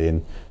invested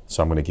in.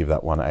 So I'm going to give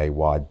that one a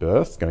wide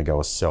berth. Going to go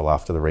a sell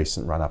after the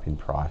recent run up in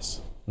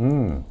price.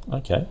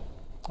 Okay.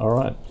 All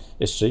right.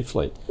 SG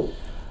Fleet.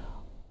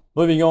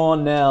 Moving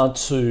on now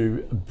to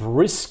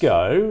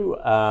Briscoe.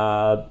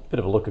 Bit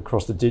of a look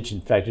across the ditch.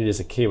 In fact, it is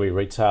a Kiwi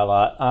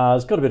retailer.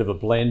 It's got a bit of a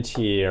blend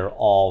here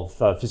of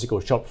physical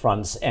shop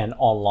fronts and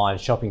online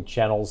shopping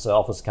channels,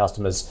 offers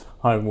customers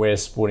homeware,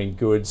 sporting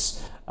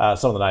goods.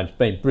 Some of the names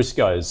being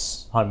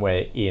Briscoe's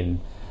homeware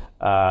in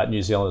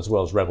New Zealand, as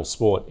well as Rebel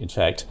Sport, in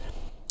fact.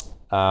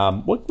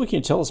 What can you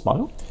tell us,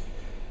 Michael?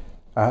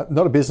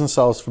 Not a business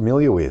I was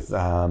familiar with. They've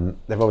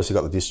obviously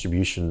got the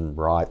distribution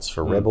rights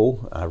for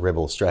Rebel.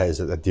 Rebel Australia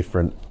is a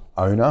different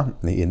owner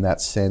in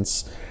that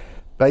sense.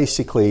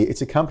 Basically,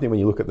 it's a company, when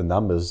you look at the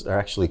numbers,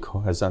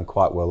 has done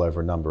quite well over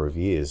a number of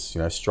years.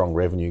 Strong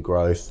revenue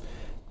growth,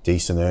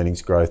 decent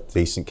earnings growth,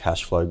 decent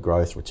cash flow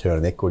growth, return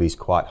on equity is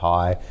quite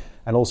high,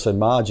 and also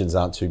margins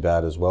aren't too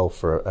bad as well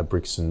for a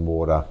bricks and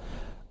mortar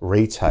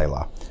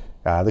retailer.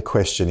 The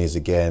question is,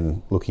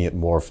 again, looking at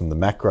more from the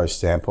macro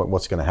standpoint,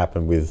 what's going to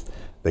happen with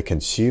the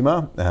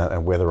consumer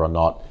and whether or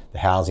not the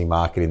housing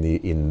market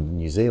in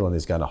New Zealand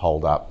is going to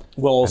hold up.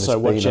 Well, also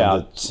watch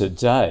out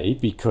today,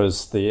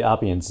 because the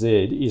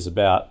RBNZ is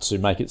about to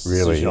make its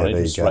decision on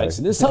interest rates.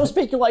 And there's some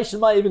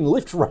speculation may even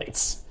lift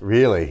rates.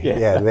 Really?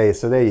 Yeah.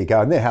 So there you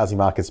go. And their housing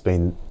market's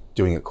been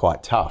doing it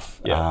quite tough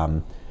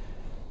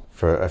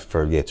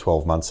for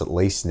 12 months at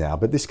least now.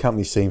 But this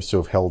company seems to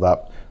have held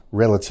up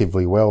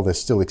relatively well. They're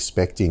still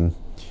expecting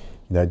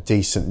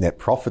decent net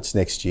profits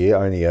next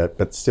year,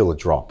 but still a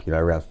drop,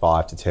 around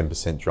 5 to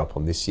 10% drop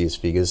on this year's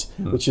figures,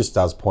 which just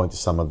does point to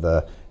some of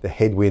the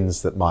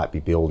headwinds that might be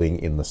building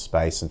in the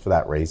space. And for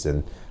that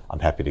reason, I'm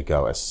happy to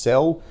go a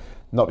sell.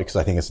 Not because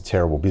I think it's a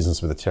terrible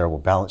business with a terrible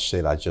balance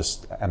sheet. I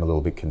just am a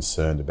little bit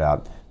concerned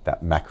about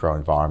that macro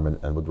environment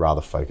and would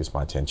rather focus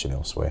my attention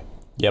elsewhere.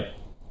 Yep.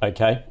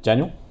 Okay.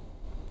 Daniel?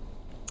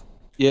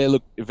 Yeah,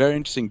 look, very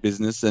interesting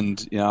business,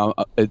 and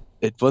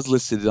it was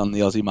listed on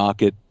the Aussie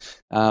market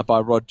by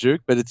Rod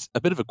Duke, but it's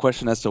a bit of a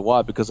question as to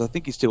why, because I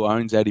think he still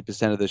owns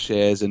 80% of the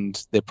shares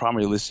and their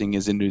primary listing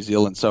is in New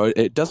Zealand, so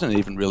it doesn't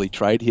even really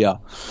trade here.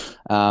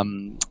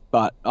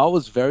 But I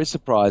was very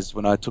surprised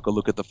when I took a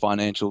look at the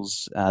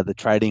financials, the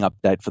trading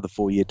update for the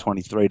full year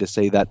 23, to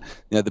see that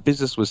the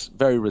business was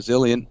very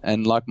resilient,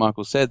 and like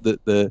Michael said,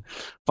 that the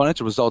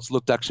financial results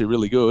looked actually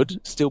really good,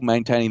 still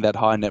maintaining that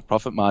high net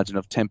profit margin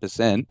of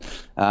 10%,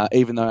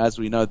 even though, as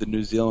we know, the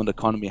New Zealand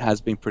economy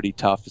has been pretty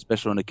tough,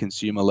 especially on a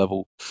consumer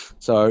level.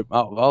 So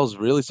I was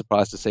really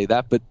surprised to see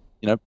that, but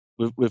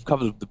we've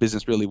covered the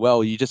business really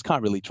well. You just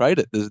can't really trade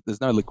it.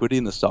 There's no liquidity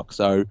in the stock.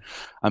 So,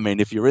 I mean,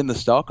 if you're in the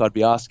stock, I'd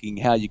be asking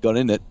how you got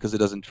in it, because it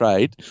doesn't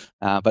trade.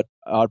 But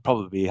I'd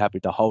probably be happy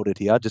to hold it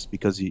here, just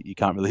because you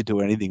can't really do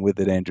anything with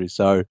it, Andrew.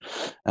 So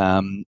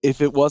if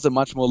it was a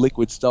much more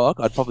liquid stock,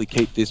 I'd probably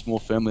keep this more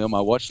firmly on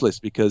my watch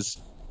list, because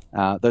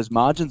those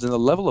margins and the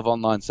level of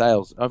online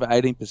sales, over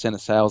 18%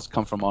 of sales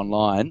come from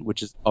online,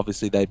 which is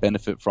obviously they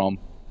benefit from,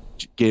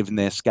 given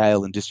their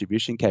scale and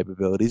distribution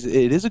capabilities.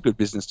 It is a good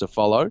business to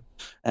follow,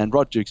 and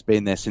Rod Duke's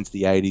been there since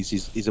the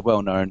 80s. He's a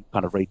well-known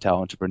kind of retail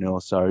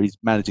entrepreneur, so he's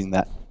managing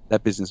that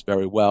business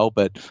very well.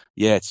 But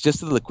yeah, it's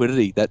just the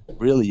liquidity that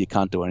really you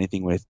can't do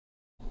anything with.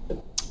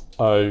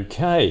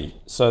 Okay,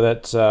 so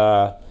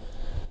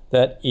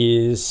that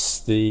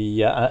is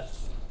the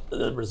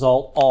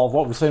result of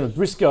what we've seen with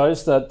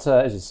Briscoes. That,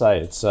 as you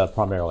say, it's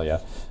primarily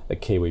a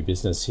Kiwi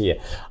business here.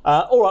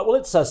 All right, well,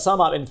 let's sum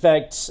up. In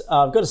fact,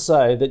 I've got to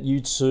say that you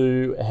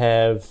two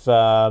have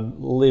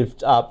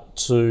lived up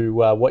to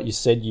what you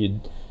said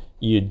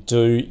you'd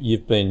do.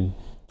 You've been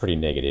pretty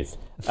negative.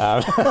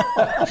 No,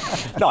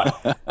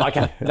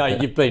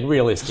 you've been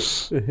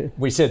realistic.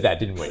 We said that,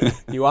 didn't we?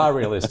 You are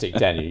realistic,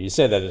 Daniel. You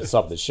said that at the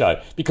top of the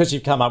show, because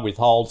you've come up with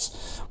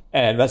holds,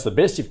 and that's the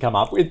best you've come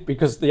up with,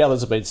 because the others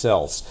have been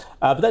sells.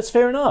 But that's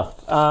fair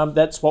enough.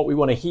 That's what we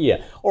want to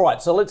hear. All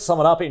right, so let's sum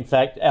it up. In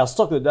fact, our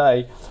stock of the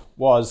day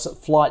was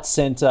Flight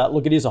Centre.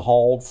 Look, it is a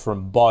hold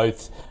from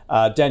both.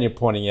 Daniel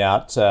pointing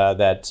out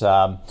that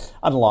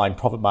underlying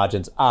profit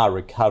margins are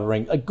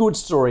recovering. A good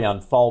story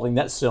unfolding.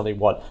 That's certainly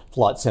what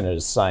Flight Centre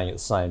is saying at the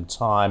same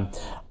time.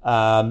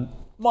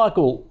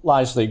 Michael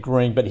largely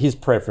agreeing, but his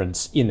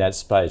preference in that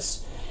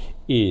space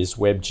is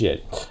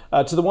Webjet.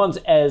 To the ones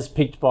as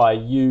picked by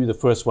you, the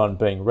first one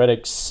being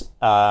Redx,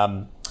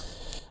 a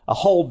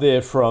hold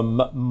there from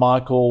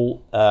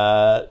Michael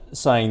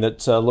saying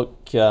that,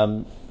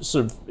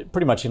 sort of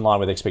pretty much in line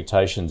with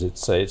expectations.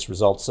 Its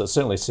results,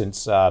 certainly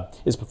since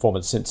its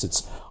performance since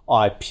its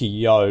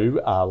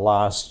IPO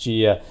last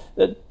year.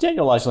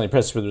 Daniel largely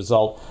impressed with the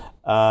result.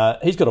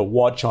 He's got a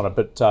watch on it,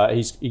 but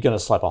he's going to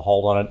slap a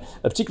hold on it,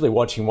 particularly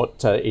watching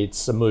what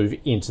its move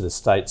into the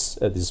States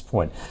at this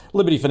point.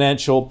 Liberty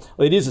Financial,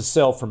 it is a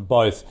sell from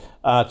both,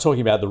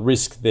 talking about the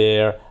risk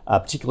there,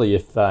 particularly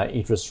if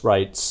interest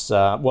rates,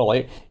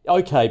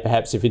 okay,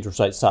 perhaps if interest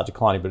rates start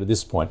declining, but at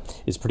this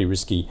point it's pretty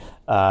risky,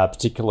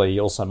 particularly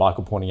also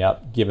Michael pointing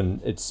out, given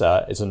it's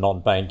a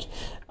non-bank,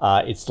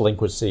 its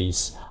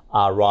delinquencies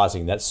are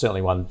rising. That's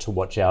certainly one to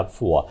watch out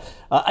for.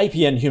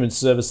 APN Human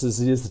Services,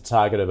 it is the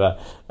target of a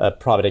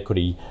private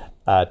equity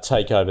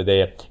takeover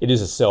there. It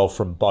is a sell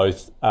from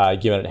both,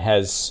 given it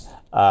has,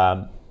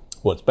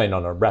 it's been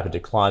on a rapid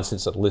decline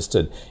since it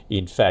listed.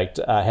 In fact,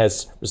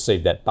 has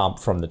received that bump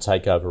from the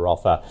takeover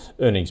offer,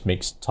 earnings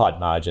mix, tight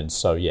margins.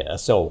 So yeah, a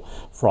sell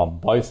from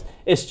both.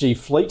 SG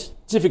Fleet,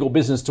 difficult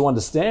business to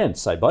understand,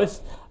 say both.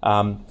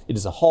 It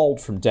is a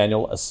hold from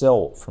Daniel, a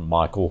sell from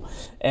Michael.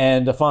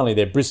 And finally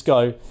there,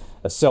 Briscoe,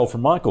 a sell from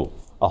Michael,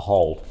 a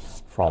hold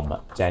from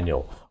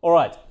Daniel. All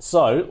right,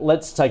 so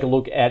let's take a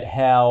look at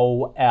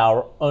how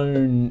our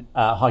own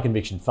high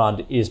conviction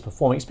fund is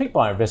performing. It's picked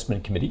by our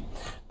investment committee.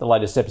 The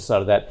latest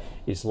episode of that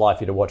is live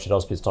for you to watch at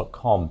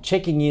ausbiz.com.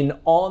 Checking in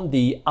on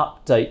the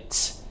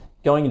update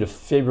going into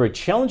February.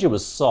 Challenger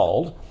was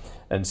sold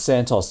and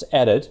Santos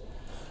added.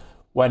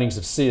 Weightings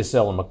of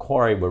CSL and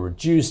Macquarie were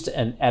reduced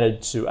and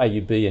added to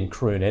AUB and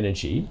Karoon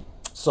Energy.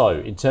 So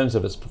in terms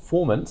of its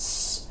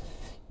performance,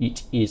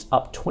 it is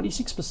up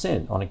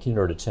 26% on a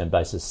cumulative term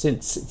basis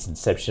since its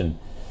inception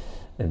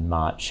in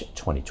March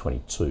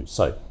 2022.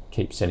 So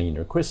keep sending in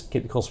your requests,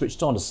 keep the call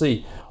switched on to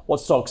see what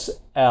stocks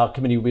our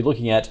committee will be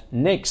looking at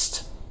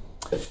next.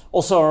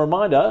 Also a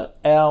reminder,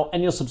 our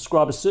annual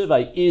subscriber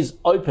survey is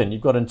open.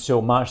 You've got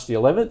until March the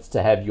 11th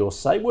to have your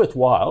say.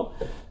 Worthwhile,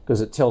 because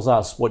it tells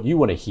us what you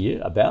want to hear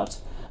about,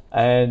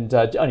 and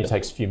it only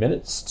takes a few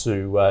minutes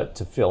to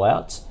fill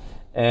out.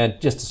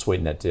 And just to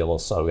sweeten that deal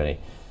also, we're going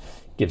to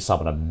give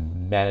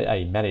someone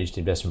a managed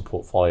investment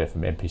portfolio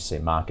from MPC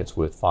Markets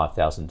worth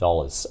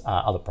 $5,000,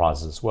 other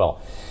prizes as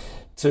well.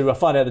 To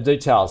find out the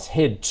details,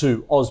 head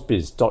to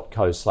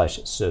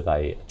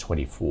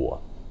ausbiz.co/survey24.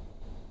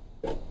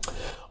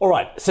 All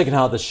right, second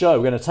half of the show,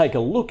 we're going to take a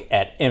look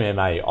at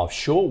MMA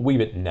Offshore,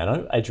 Weebit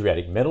Nano,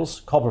 Adriatic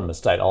Metals, Cobram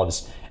Estate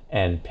Olives,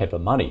 and Pepper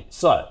Money.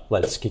 So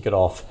let's kick it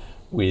off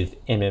with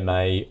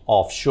MMA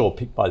Offshore,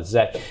 picked by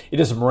Zach. It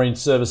is a marine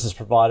services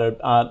provider,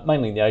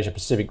 mainly in the Asia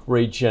Pacific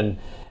region,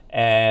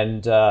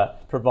 and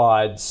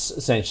provides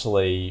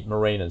essentially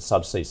marine and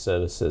subsea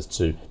services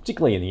to,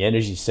 particularly in the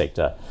energy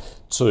sector,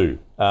 to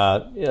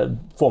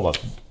form of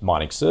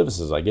mining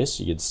services, I guess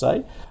you could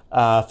say.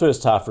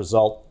 First half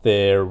result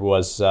there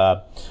was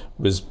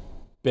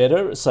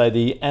better. So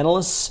the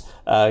analysts,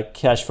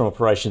 cash from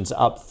operations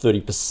up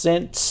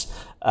 30%.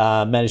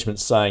 Management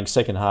saying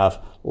second half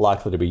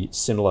likely to be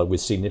similar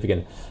with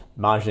significant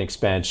margin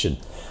expansion.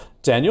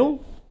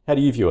 Daniel, how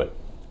do you view it?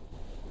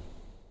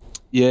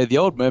 Yeah, the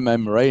Old Mermaid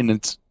Marine,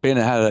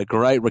 had a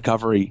great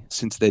recovery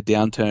since their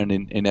downturn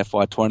in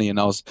FY20, and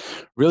I was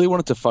really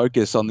wanted to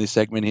focus on this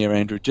segment here,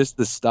 Andrew, just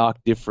the stark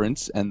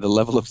difference and the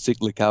level of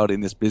cyclicality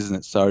in this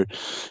business. So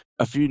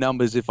a few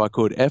numbers, if I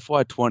could.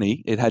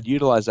 FY20, it had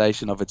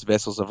utilization of its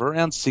vessels of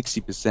around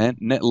 60%,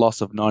 net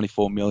loss of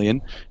 $94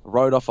 million,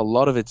 wrote off a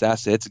lot of its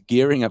assets,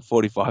 gearing at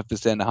 45%,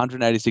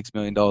 $186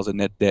 million in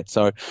net debt.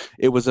 So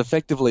it was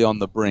effectively on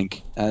the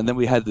brink. And then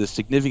we had the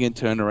significant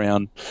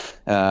turnaround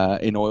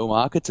in oil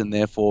markets, and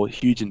therefore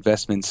huge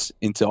investments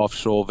into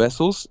offshore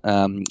vessels,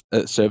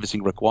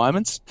 servicing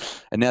requirements.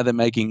 And now they're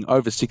making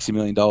over $60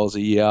 million a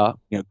year,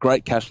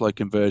 great cash flow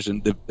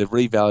conversion. They've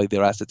revalued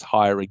their assets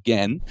higher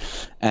again.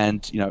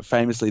 And,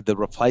 famously, the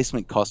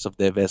replacement costs of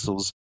their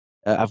vessels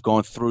have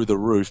gone through the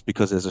roof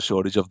because there's a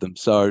shortage of them.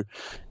 So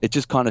it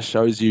just kind of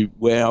shows you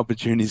where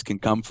opportunities can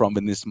come from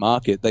in this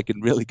market. They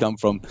can really come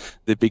from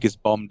the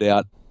biggest bombed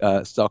out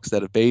stocks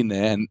that have been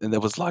there. And there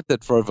was like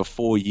that for over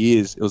 4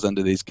 years. It was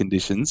under these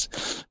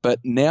conditions. But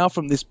now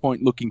from this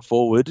point looking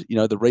forward,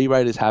 the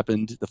re-rate has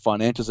happened. The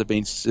financials have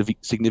been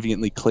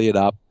significantly cleared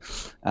up.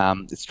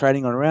 It's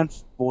trading on around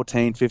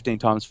 14, 15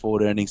 times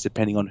forward earnings,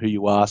 depending on who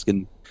you ask.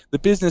 And the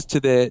business, to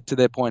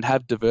their point,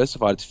 have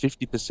diversified. It's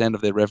 50%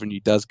 of their revenue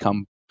does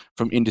come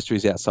from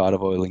industries outside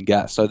of oil and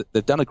gas. So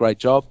they've done a great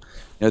job.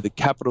 The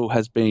capital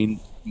has been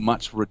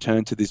much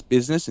returned to this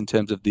business in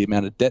terms of the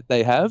amount of debt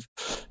they have.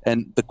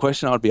 And the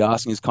question I'd be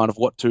asking is kind of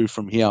what to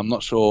from here. I'm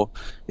not sure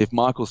if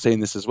Michael's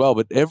seen this as well,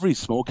 but every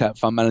small cap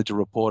fund manager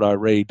report I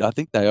read, I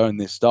think they own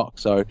this stock.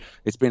 So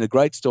it's been a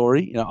great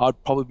story.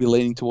 I'd probably be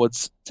leaning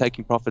towards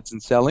taking profits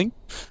and selling.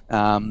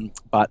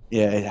 But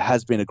yeah, it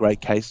has been a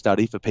great case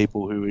study for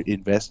people who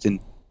invest in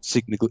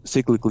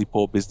cyclically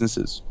poor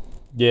businesses.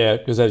 Yeah,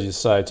 because as you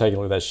say, taking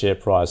a look at that share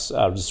price,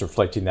 just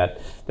reflecting that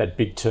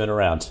big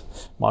turnaround.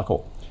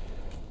 Michael?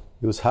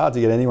 It was hard to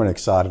get anyone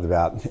excited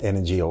about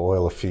energy or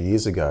oil a few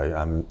years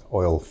ago.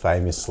 Oil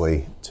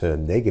famously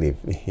turned negative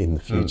in the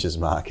futures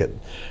market.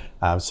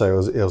 So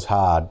it was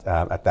hard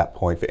at that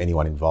point for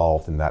anyone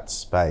involved in that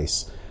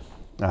space.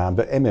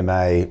 But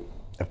MMA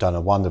have done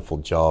a wonderful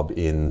job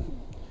in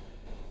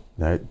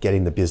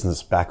getting the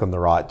business back on the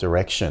right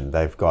direction.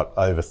 They've got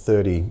over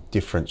 30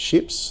 different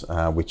ships,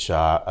 which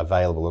are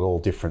available at all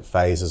different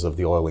phases of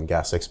the oil and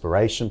gas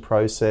exploration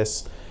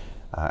process.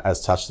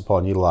 As touched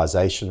upon,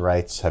 utilization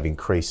rates have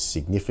increased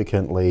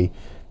significantly.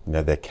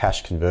 Their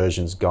cash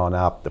conversion's gone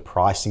up. The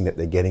pricing that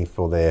they're getting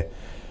for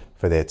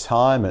their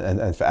time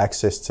and for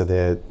access to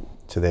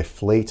their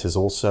fleet has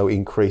also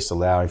increased,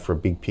 allowing for a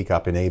big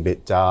pickup in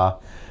EBITDA.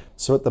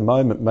 So at the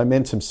moment,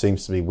 momentum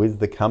seems to be with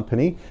the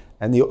company.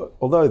 And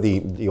although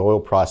the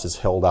oil price has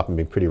held up and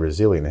been pretty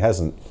resilient, it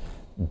hasn't,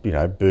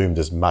 boomed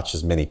as much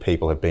as many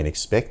people have been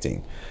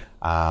expecting.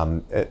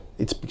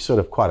 It's sort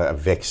of quite a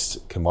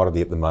vexed commodity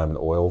at the moment,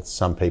 oil.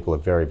 Some people are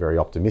very, very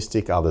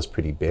optimistic, others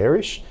pretty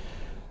bearish.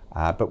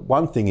 But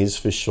one thing is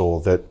for sure,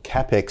 that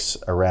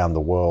CapEx around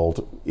the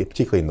world,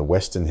 particularly in the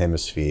Western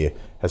Hemisphere,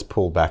 has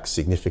pulled back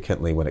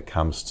significantly when it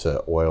comes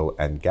to oil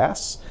and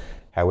gas.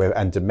 However,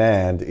 and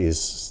demand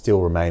is still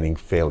remaining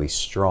fairly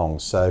strong.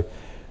 So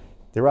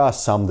there are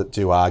some that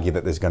do argue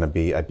that there's going to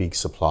be a big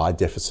supply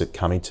deficit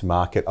coming to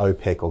market.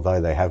 OPEC, although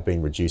they have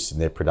been reducing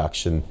their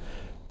production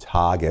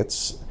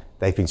targets,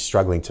 they've been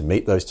struggling to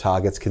meet those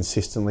targets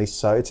consistently.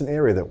 So it's an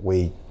area that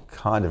we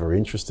kind of are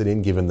interested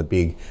in, given the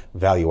big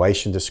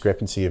valuation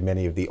discrepancy of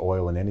many of the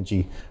oil and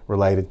energy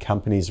related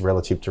companies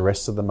relative to the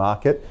rest of the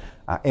market.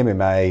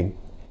 MMA,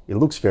 it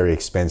looks very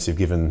expensive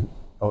given,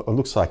 it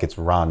looks like it's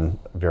run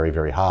very,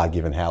 very hard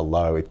given how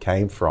low it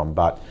came from,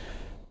 but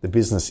the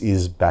business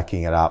is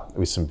backing it up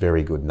with some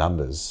very good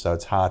numbers. So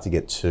it's hard to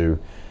get too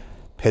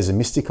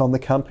pessimistic on the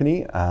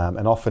company.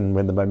 And often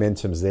when the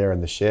momentum's there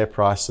in the share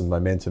price and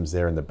momentum's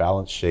there in the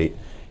balance sheet,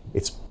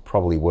 it's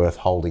probably worth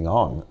holding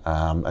on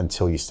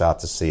until you start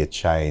to see a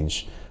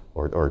change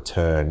or a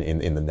turn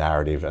in the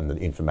narrative and the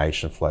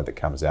information flow that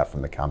comes out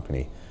from the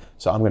company.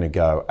 So I'm going to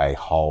go a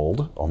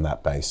hold on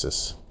that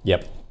basis.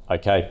 Yep.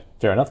 Okay.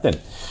 Fair enough then.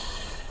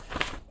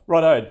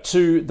 Righto,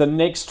 to the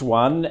next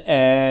one,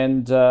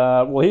 and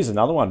here's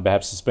another one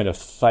perhaps that's been a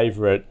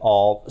favourite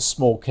of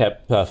small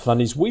cap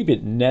fundies,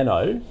 Weebit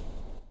Nano,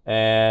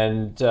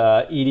 and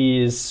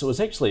it was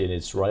actually an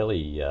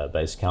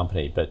Israeli-based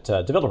company, but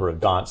developer of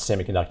advanced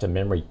semiconductor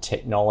memory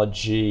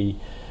technology,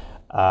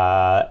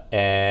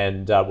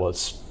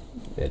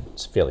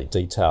 it's fairly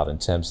detailed in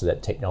terms of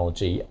that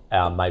technology.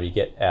 Maybe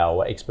get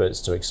our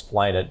experts to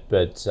explain it,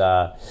 but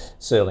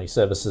certainly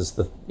services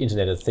the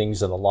Internet of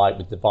Things and the like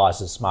with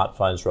devices,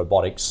 smartphones,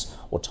 robotics,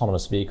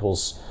 autonomous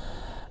vehicles,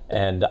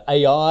 And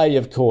AI,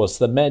 of course,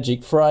 the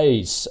magic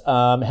phrase.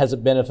 Has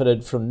it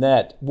benefited from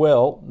that?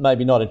 Well,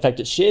 maybe not. In fact,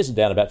 its shares are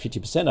down about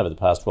 50% over the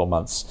past 12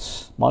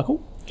 months.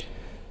 Michael?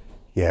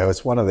 Yeah,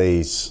 it's one of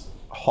these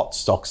hot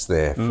stocks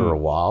there for a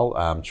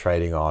while,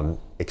 trading on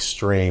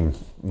extreme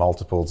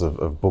multiples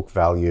of book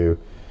value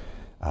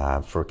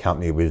for a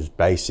company with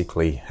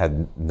basically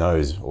had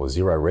no or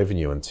zero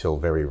revenue until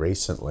very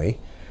recently.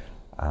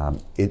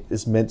 It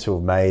is meant to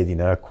have made,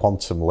 a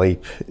quantum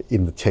leap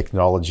in the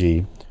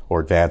technology or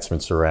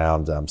advancements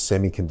around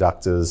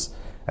semiconductors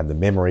and the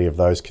memory of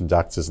those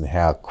conductors and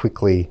how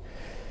quickly,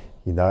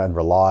 and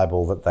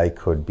reliable that they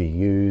could be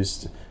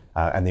used,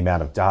 and the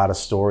amount of data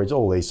storage,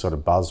 all these sort of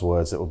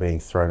buzzwords that were being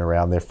thrown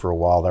around there for a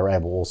while. They were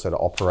able also to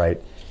operate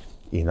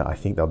I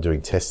think they were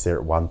doing tests there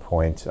at one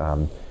point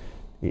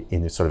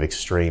in sort of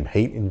extreme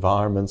heat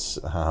environments.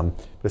 But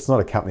it's not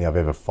a company I've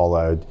ever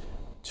followed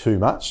too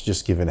much,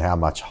 just given how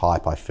much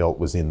hype I felt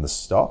was in the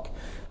stock.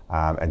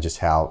 And just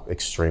how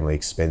extremely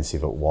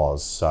expensive it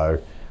was.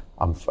 So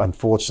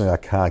unfortunately, I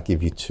can't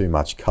give you too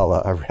much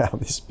colour around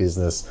this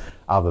business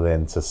other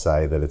than to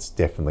say that it's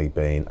definitely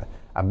been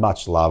a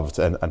much loved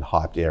and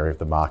hyped area of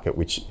the market,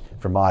 which,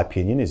 from my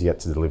opinion, is yet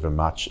to deliver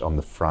much on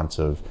the front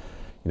of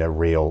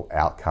real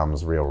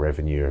outcomes, real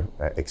revenue,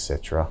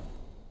 etc.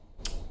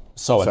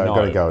 So I've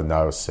got to go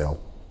no sell.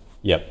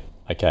 Yep.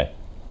 Okay.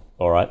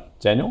 All right.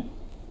 Daniel?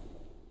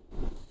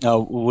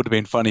 Oh, it would have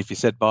been funny if you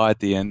said buy at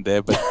the end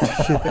there, but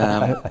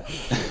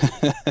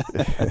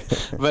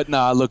but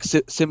no, look,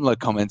 similar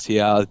comments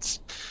here. It's,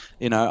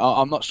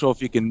 I'm not sure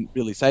if you can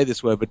really say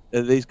this word, but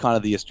are these kind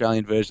of the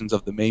Australian versions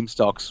of the meme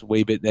stocks,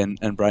 Weebit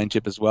and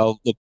BrainChip as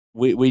well? Look,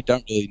 we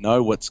don't really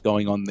know what's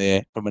going on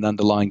there from an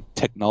underlying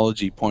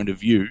technology point of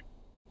view.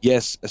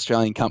 Yes,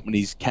 Australian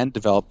companies can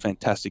develop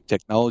fantastic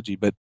technology,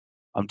 but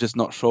I'm just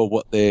not sure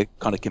what their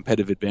kind of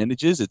competitive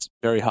advantage is. It's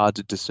very hard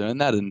to discern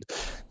that. And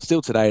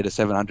still today at a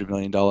 $700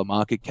 million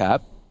market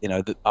cap,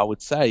 that I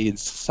would say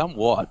is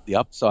somewhat the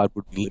upside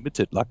would be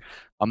limited. Like,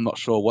 I'm not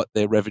sure what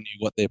their revenue,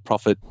 what their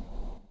profit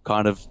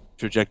kind of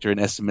trajectory and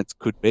estimates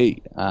could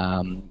be.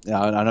 I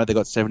know they've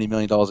got $70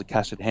 million of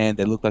cash at hand.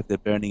 They look like they're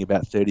burning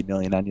about $30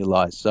 million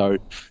annualized. So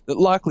they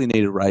likely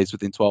need a raise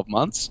within 12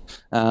 months.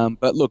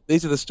 But look,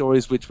 these are the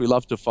stories which we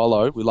love to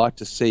follow. We like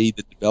to see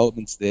the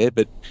developments there,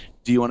 but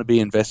do you want to be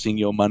investing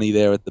your money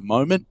there at the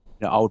moment?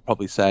 I would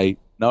probably say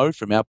no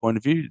from our point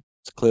of view.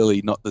 It's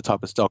clearly not the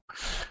type of stock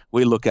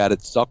we look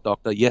at Stock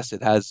Doctor. Yes,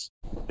 it has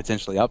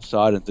potentially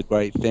upside and it's a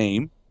great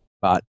theme.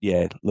 But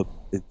yeah, look,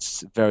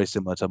 it's very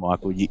similar to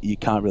Michael. You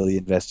can't really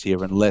invest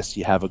here unless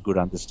you have a good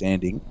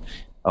understanding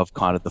of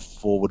kind of the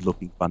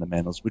forward-looking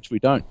fundamentals, which we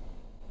don't.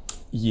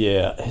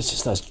 Yeah, it's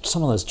just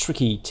some of those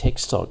tricky tech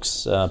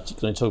stocks,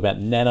 particularly talk about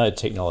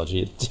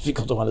nanotechnology. It's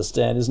difficult to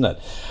understand, isn't it?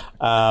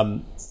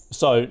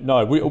 So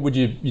no, would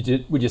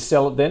you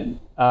sell it then,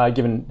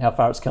 given how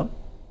far it's come?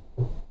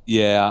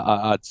 Yeah,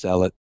 I'd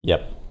sell it.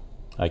 Yep.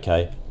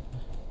 Okay.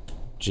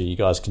 Gee, you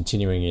guys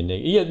continuing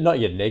you're not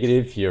yet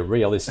negative, you're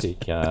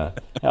realistic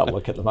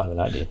outlook at the moment,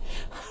 aren't you?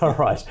 All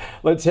right,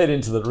 let's head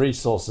into the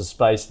resources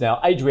space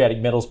now. Adriatic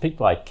Metals, picked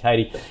by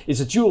Katie,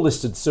 is a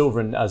dual-listed silver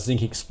and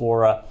zinc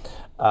explorer,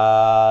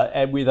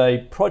 and with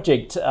a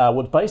project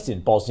based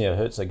in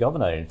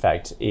Bosnia-Herzegovina, in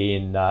fact,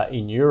 in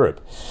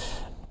Europe.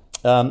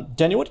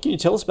 Daniel, what can you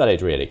tell us about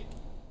Adriatic?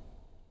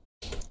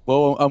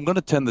 Well, I'm going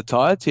to turn the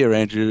tides here,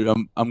 Andrew.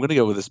 I'm going to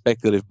go with a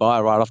speculative buy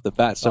right off the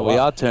bat. So we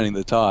are turning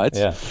the tides.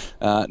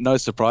 Yeah. No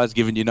surprise,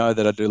 given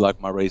that I do like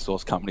my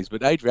resource companies.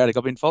 But Adriatic,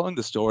 I've been following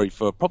the story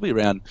for probably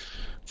around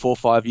 4 or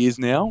 5 years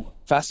now.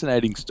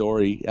 Fascinating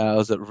story. It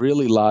was a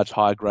really large,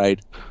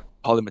 high-grade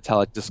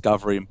polymetallic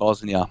discovery in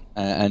Bosnia.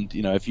 And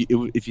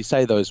if you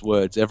say those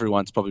words,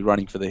 everyone's probably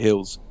running for the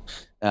hills.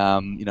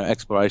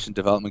 Exploration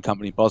development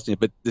company in Bosnia,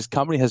 but this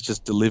company has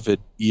just delivered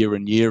year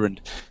and year,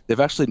 and they've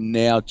actually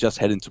now just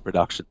headed into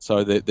production.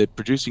 So they're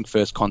producing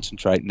first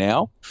concentrate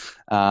now.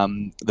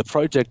 The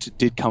project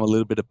did come a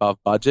little bit above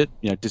budget,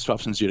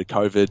 disruptions due to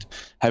COVID,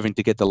 having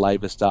to get the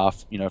labor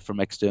staff, from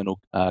external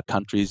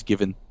countries,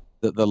 given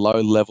the low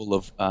level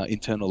of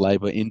internal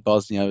labour in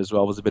Bosnia as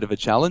well was a bit of a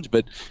challenge,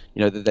 but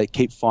they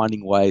keep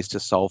finding ways to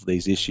solve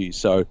these issues.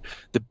 So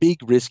the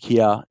big risk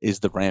here is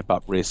the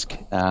ramp-up risk,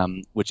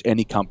 which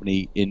any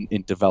company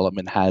in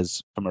development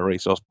has from a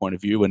resource point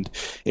of view, and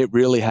it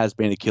really has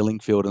been a killing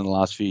field in the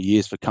last few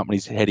years for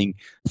companies heading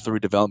through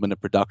development and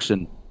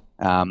production.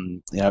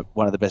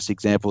 One of the best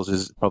examples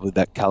is probably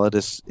that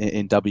Calidus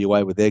in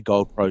WA with their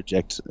gold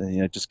project,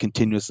 just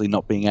continuously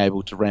not being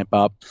able to ramp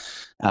up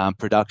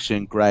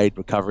production, grade,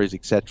 recoveries,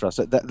 etc.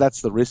 So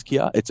that's the risk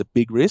here. It's a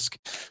big risk,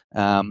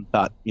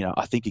 but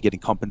I think you're getting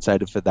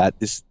compensated for that.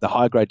 The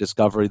high grade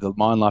discovery, the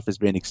mine life has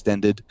been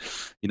extended.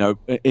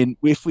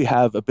 If we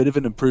have a bit of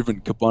an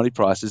improvement in commodity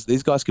prices,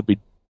 these guys could be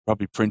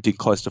probably printing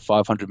close to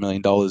 $500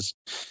 million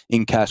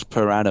in cash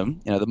per annum.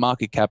 The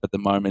market cap at the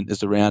moment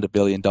is around $1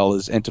 billion,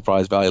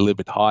 enterprise value a little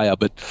bit higher,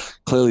 but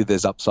clearly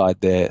there's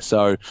upside there.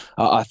 So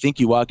I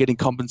think you are getting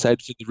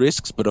compensated for the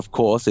risks, but of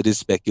course it is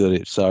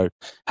speculative. So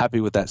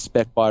happy with that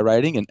spec buy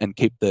rating and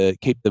keep the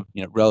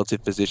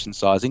relative position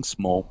sizing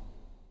small.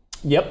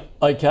 Yep.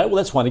 Okay. Well,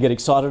 that's one to get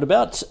excited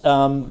about.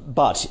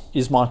 But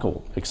is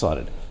Michael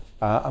excited?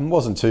 I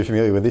wasn't too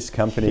familiar with this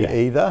company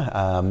either.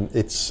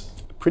 It's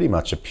pretty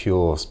much a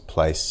pure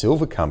play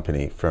silver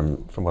company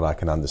from what I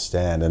can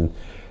understand. And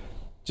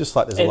just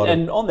like there's a lot of...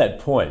 And on that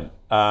point,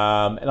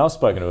 and I've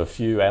spoken to a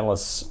few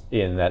analysts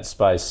in that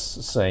space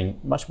seeing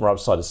much more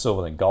upside to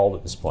silver than gold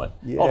at this point.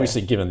 Yeah.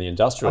 Obviously, given the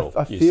industrial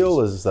I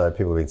feel as though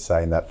people have been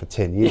saying that for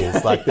 10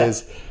 years. Like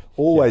there's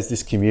always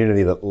this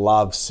community that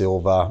loves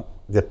silver.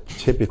 They're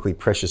typically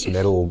precious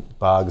metal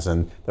bugs,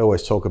 and they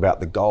always talk about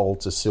the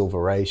gold to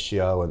silver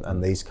ratio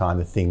and these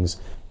kind of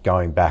things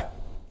going back,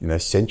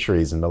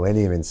 centuries and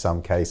millennium in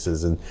some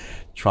cases, and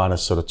trying to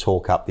sort of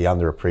talk up the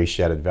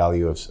underappreciated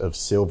value of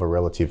silver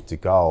relative to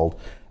gold.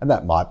 And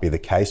that might be the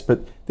case,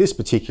 but this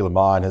particular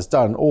mine has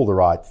done all the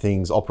right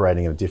things,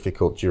 operating in a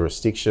difficult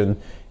jurisdiction,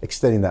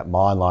 extending that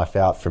mine life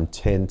out from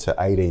 10 to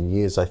 18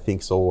 years, I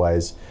think is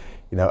always,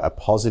 a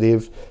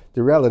positive.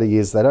 The reality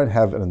is they don't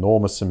have an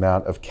enormous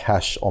amount of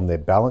cash on their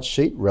balance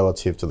sheet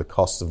relative to the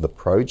cost of the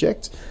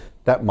project.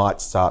 That might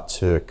start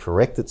to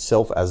correct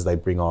itself as they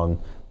bring on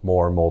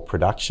more and more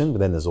production, but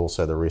then there's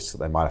also the risk that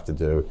they might have to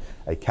do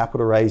a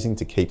capital raising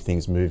to keep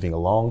things moving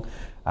along.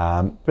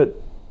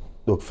 But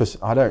look,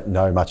 I don't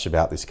know much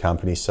about this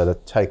company, so to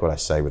take what I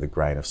say with a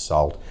grain of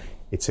salt,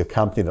 it's a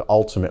company that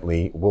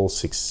ultimately will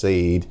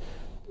succeed.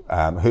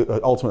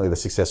 Ultimately, the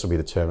success will be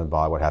determined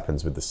by what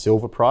happens with the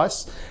silver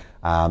price.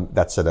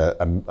 That's at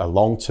a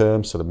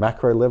long-term sort of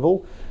macro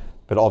level,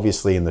 but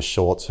obviously in the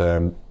short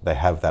term, they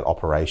have that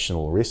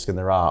operational risk, and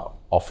there are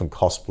often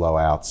cost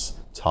blowouts,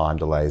 time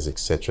delays,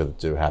 etc., that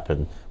do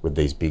happen with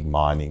these big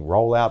mining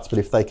rollouts. But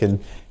if they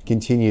can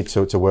continue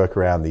to work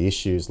around the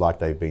issues like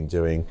they've been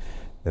doing,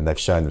 then they've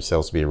shown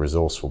themselves to be a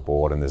resourceful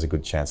board, and there's a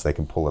good chance they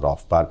can pull it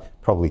off. But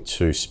probably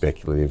too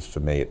speculative for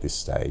me at this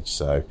stage.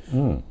 So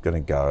going to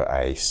go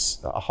a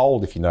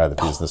hold if you know the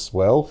business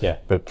well,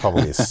 but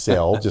probably a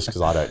sell just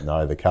because I don't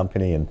know the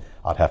company and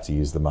I'd have to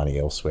use the money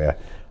elsewhere.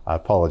 I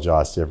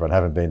apologise to everyone. I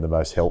haven't been the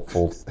most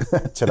helpful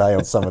today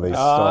on some of these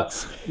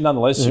stocks.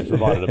 Nonetheless, you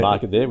provided a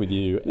market there with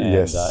you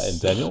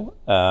and Daniel.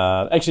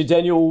 Actually,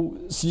 Daniel,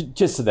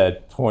 just to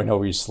that point,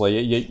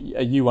 obviously,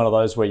 are you one of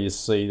those where you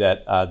see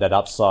that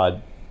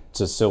upside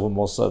to silver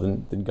more so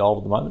than gold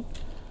at the moment?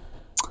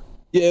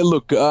 Yeah,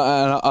 look,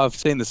 I've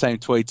seen the same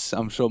tweets.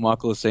 I'm sure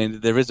Michael has seen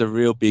that there is a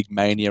real big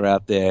mania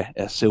out there,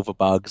 silver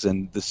bugs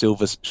and the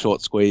silver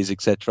short squeeze,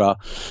 etc.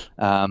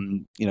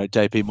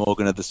 JP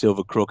Morgan are the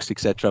silver crooks,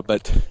 etc.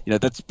 But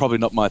that's probably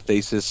not my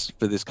thesis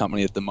for this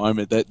company at the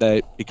moment.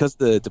 They because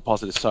the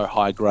deposit is so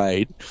high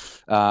grade,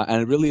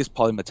 and it really is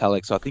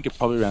polymetallic. So I think it's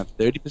probably around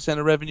 30%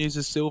 of revenues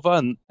is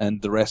silver,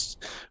 and the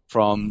rest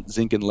from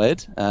zinc and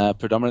lead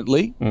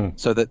predominantly.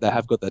 So that they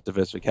have got that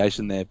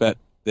diversification there, but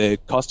their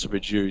cost to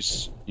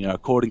produce,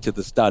 according to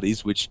the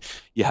studies, which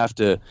you have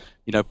to,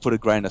 put a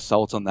grain of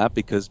salt on that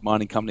because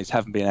mining companies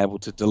haven't been able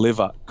to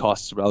deliver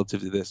costs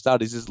relative to their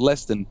studies, is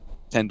less than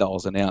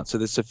 $10 an ounce. So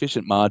there's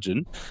sufficient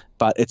margin,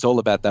 but it's all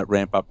about that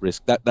ramp up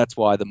risk. That's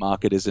why the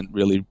market isn't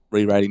really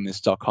re-rating this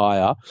stock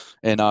higher.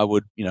 And I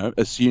would,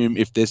 assume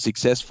if they're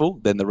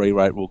successful, then the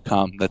re-rate will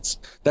come. That's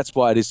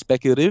why it is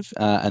speculative,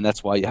 and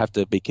that's why you have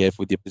to be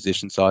careful with your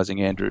position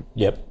sizing, Andrew.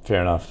 Yep,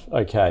 fair enough.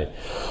 Okay.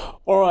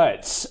 All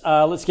right,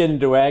 let's get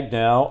into ag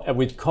now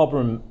with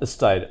Cobram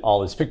Estate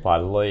Olives, picked by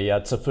Lee.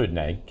 It's a food and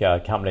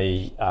ag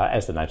company.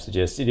 As the name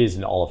suggests, it is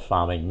an olive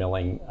farming,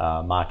 milling,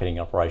 marketing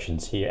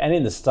operations here and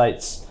in the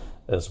States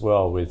as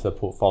well, with a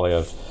portfolio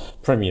of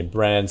premium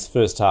brands.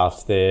 First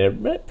half there,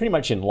 pretty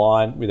much in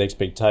line with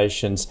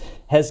expectations,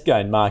 has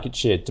gained market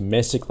share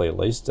domestically, at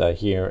least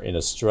here in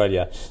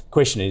Australia. The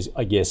question is,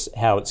 I guess,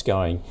 how it's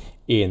going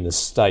in the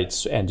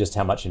States and just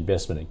how much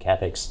investment in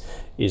CapEx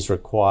is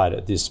required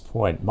at this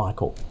point.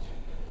 Michael?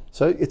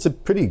 So it's a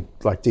pretty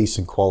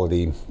decent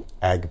quality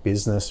ag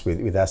business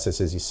with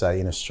assets, as you say,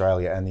 in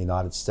Australia and the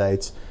United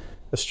States.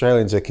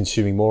 Australians are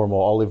consuming more and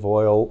more olive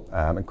oil,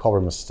 and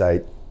Cobram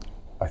Estate,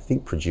 I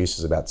think,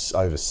 produces about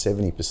over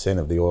 70%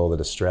 of the oil that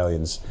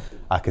Australians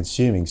are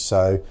consuming.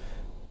 So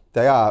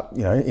they are,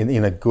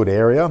 in a good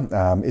area.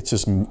 It's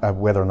just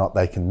whether or not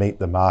they can meet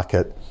the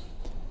market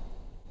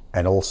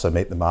and also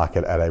meet the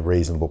market at a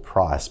reasonable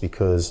price,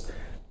 because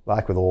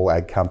like with all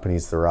ag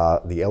companies, there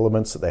are the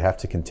elements that they have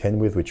to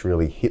contend with which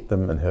really hit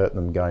them and hurt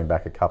them going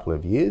back a couple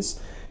of years.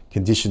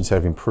 Conditions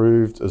have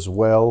improved as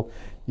well.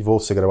 You've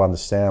also got to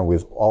understand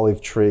with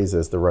olive trees,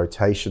 there's the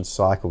rotation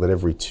cycle that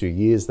every 2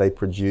 years they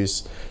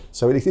produce.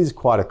 So it is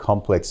quite a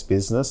complex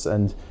business,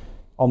 and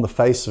on the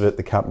face of it,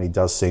 the company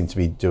does seem to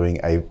be doing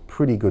a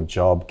pretty good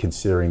job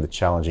considering the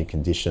challenging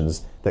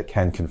conditions that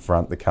can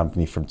confront the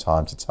company from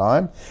time to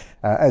time.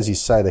 As you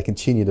say, they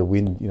continue to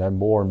win,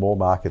 more and more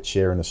market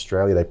share in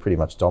Australia. They pretty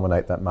much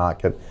dominate that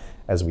market,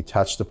 as we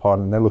touched upon,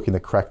 and they're looking to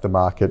crack the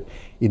market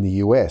in the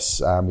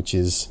US, which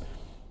is,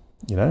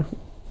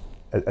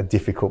 a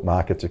difficult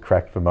market to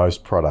crack for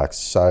most products.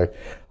 So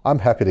I'm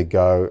happy to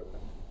go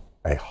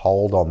a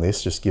hold on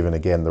this, just given,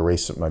 again, the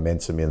recent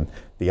momentum in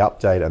the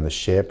update and the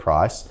share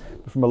price.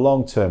 But from a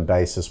long-term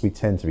basis, we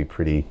tend to be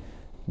pretty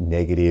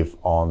negative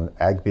on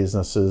ag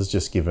businesses,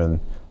 just given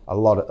a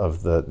lot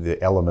of the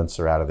elements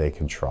are out of their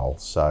control.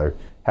 So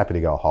happy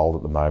to go hold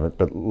at the moment,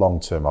 but long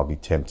term I'll be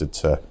tempted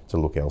to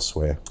look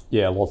elsewhere.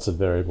 Yeah, lots of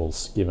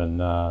variables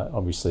given,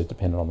 obviously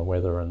dependent on the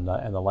weather and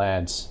the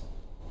lands.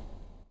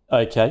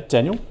 Okay,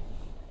 Daniel?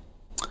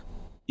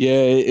 Yeah,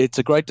 it's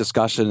a great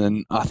discussion,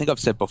 and I think I've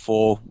said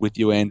before with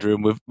you, Andrew,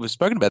 and we've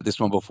spoken about this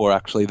one before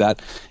actually,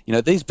 that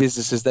these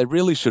businesses, they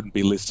really shouldn't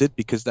be listed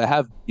because they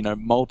have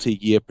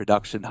multi-year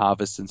production,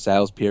 harvest, and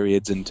sales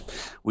periods, and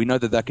we know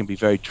that can be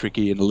very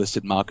tricky in a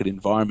listed market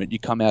environment. You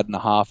come out in a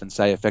half and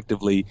say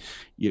effectively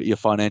your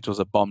financials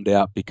are bombed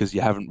out because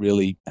you haven't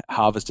really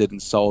harvested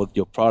and sold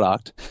your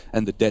product,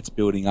 and the debt's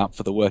building up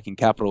for the working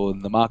capital,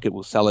 and the market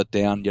will sell it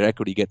down. Your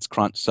equity gets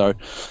crunched, so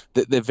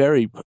they're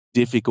very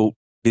difficult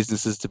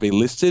businesses to be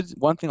listed.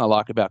 One thing I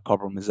like about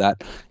Cobram is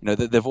that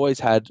that they've always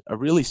had a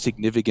really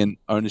significant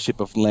ownership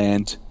of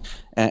land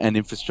and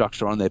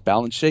infrastructure on their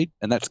balance sheet,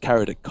 and that's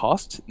carried a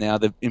cost. Now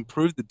they've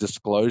improved the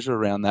disclosure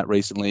around that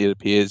recently, it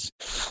appears,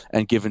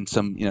 and given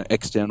some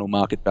external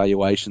market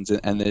valuations,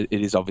 and it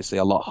is obviously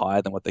a lot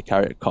higher than what they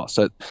carry at cost.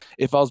 So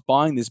if I was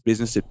buying this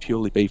business, it'd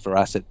purely be for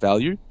asset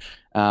value.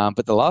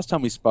 But the last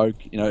time we spoke,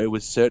 it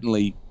was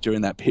certainly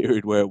during that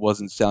period where it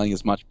wasn't selling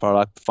as much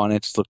product. The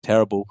financials looked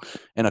terrible.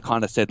 And I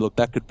kind of said, look,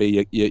 that could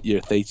be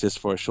your thesis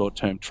for a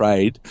short-term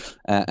trade.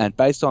 And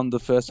based on the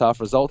first half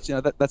results,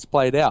 that's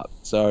played out.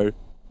 So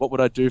what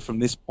would I do from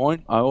this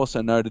point? I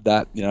also noted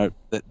that,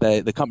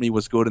 that the company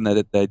was good and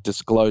that they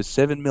disclosed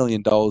 $7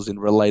 million in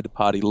related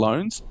party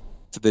loans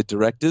to their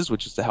directors,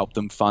 which is to help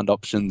them fund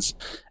options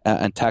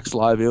and tax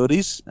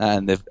liabilities.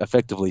 And they've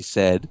effectively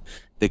said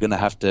they're going to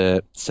have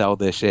to sell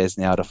their shares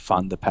now to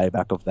fund the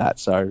payback of that.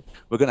 So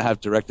we're going to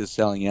have directors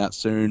selling out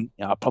soon.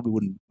 I probably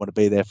wouldn't want to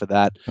be there for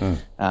that.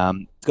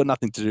 It's got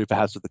nothing to do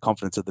perhaps with the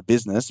confidence of the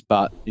business,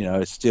 but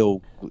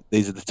still,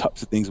 these are the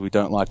types of things we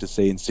don't like to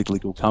see in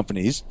cyclical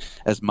companies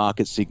as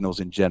market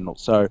signals in general.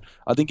 So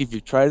I think if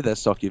you've traded that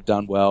stock, you've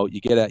done well, you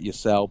get out, you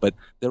sell, but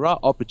there are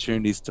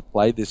opportunities to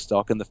play this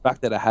stock, and the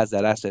fact that it has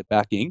that asset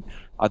backing,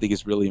 I think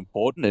is really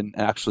important and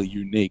actually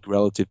unique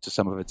relative to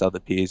some of its other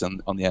peers on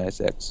the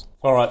ASX.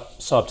 All right,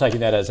 so I've taken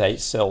that as a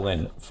sell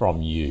then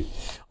from you.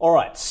 All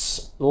right,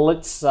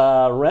 let's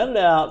round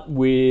it out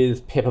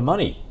with Pepper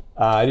Money.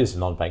 It is a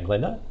non-bank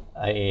lender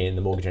in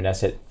the mortgage and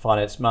asset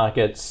finance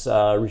markets,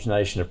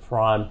 origination of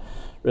prime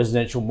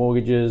residential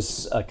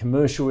mortgages,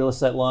 commercial real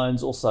estate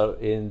loans, also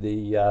in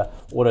the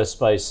auto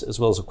space, as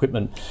well as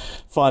equipment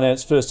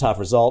finance. First half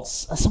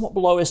results are somewhat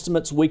below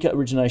estimates, weaker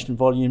origination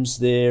volumes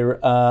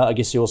there. I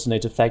guess you also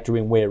need to factor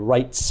in where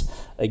rates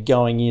are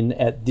going in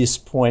at this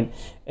point,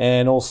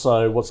 and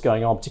also what's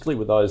going on, particularly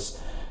with those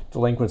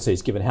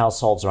delinquencies, given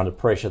households are under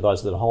pressure,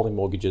 those that are holding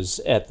mortgages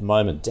at the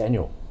moment.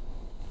 Daniel?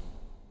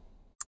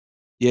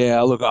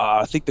 Yeah, look,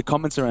 I think the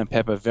comments around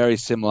Pepper are very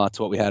similar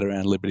to what we had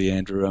around Liberty,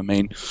 Andrew. I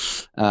mean,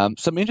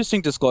 some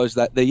interesting disclosure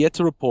that they're yet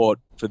to report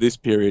for this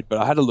period, but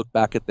I had to look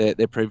back at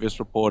their previous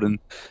report, and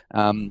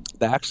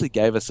they actually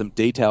gave us some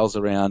details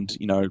around,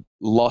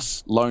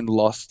 loan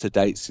loss to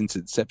date since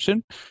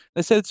inception.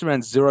 They said it's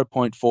around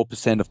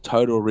 0.4% of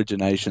total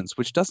originations,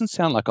 which doesn't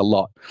sound like a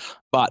lot,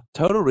 but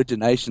total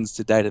originations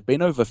to date have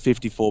been over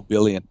 54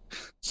 billion.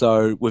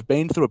 So we've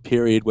been through a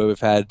period where we've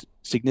had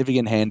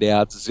significant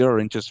handouts, zero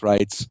interest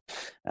rates,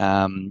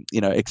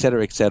 et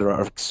cetera,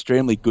 an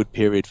extremely good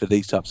period for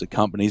these types of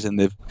companies, and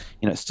they've,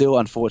 still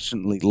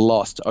unfortunately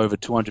lost over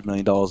 $200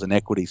 million in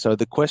equity. So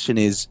the question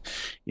is,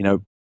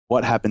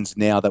 what happens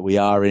now that we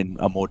are in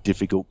a more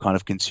difficult kind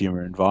of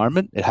consumer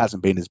environment? It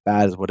hasn't been as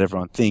bad as what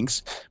everyone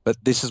thinks, but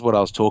this is what I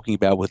was talking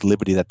about with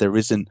Liberty, that there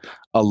isn't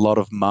a lot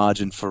of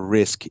margin for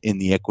risk in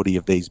the equity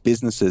of these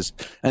businesses.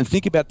 And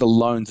think about the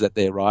loans that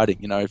they're writing.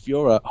 If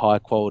you're a high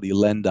quality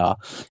lender,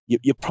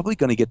 you're probably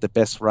going to get the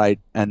best rate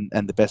and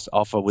the best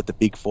offer with the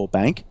Big Four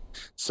bank.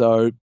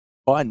 So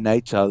by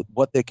nature,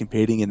 what they're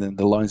competing in and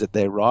the loans that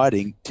they're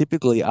writing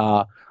typically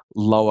are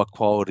lower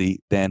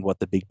quality than what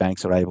the big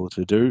banks are able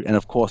to do. And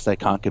of course, they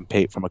can't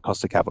compete from a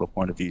cost of capital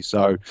point of view.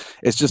 So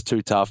it's just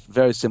too tough.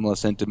 Very similar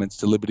sentiments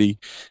to Liberty.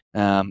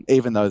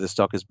 Even though the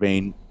stock has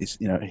been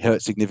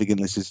hurt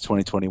significantly since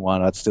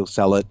 2021, I'd still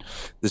sell it.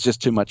 There's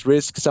just too much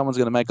risk. Someone's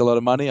going to make a lot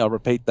of money. I'll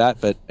repeat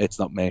that, but it's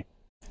not me.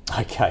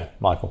 Okay,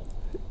 Michael.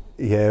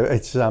 Yeah,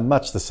 it's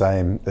much the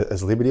same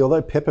as Liberty,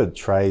 although Pepper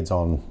trades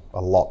on a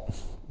lot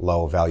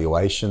lower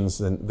valuations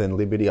than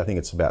Liberty. I think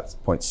it's about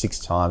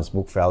 0.6 times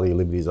book value.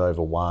 Liberty's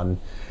over 1.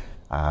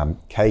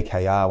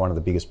 KKR, one of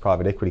the biggest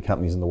private equity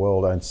companies in the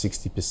world, owns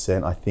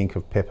 60%, I think,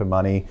 of Pepper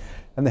Money.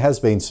 And there has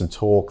been some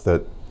talk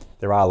that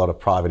there are a lot of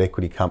private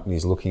equity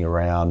companies looking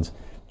around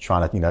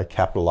trying to,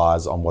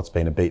 capitalise on what's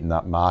been a beaten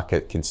up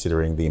market,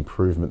 considering the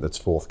improvement that's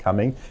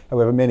forthcoming.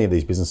 However, many of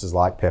these businesses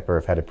like Pepper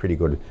have had a pretty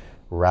good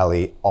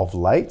rally of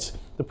late.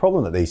 The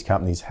problem that these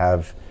companies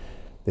have,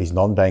 these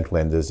non-bank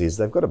lenders, is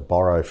they've got to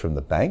borrow from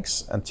the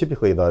banks, and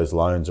typically those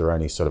loans are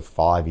only sort of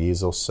 5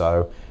 years or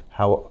so.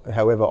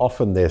 However,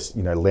 often they're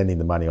lending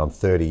the money on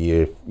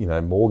 30-year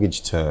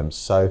mortgage terms.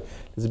 So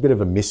there's a bit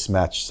of a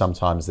mismatch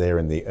sometimes there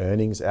in the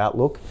earnings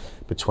outlook.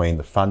 between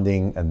the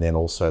funding and then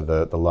also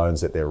the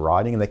loans that they're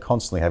writing, and they're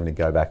constantly having to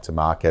go back to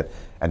market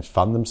and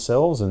fund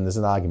themselves. And there's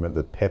an argument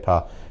that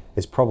Pepper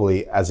is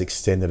probably as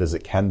extended as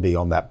it can be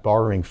on that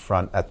borrowing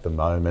front at the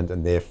moment,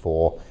 and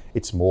therefore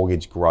its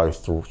mortgage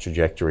growth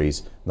trajectory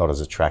is not as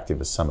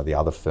attractive as some of the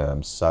other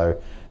firms. So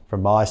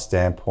from my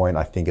standpoint,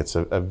 I think it's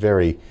a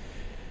very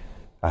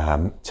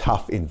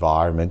tough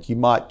environment. You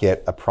might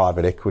get a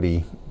private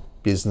equity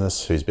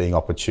business who's being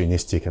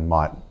opportunistic and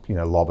might,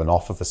 lob an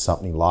offer for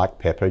something like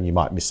Pepper, and you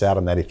might miss out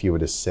on that if you were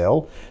to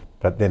sell.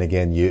 But then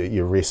again,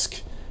 you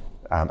risk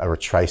a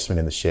retracement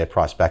in the share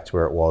price back to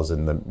where it was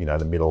in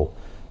the middle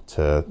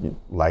to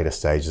later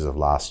stages of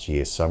last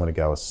year. So I'm going to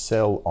go a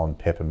sell on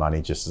Pepper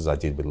Money, just as I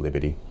did with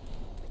Liberty.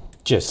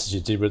 Just as you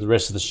did with the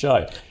rest of the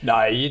show.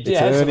 No, you did.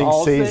 It's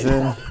earnings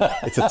season.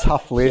 It's a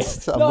tough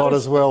list. I'm not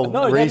as well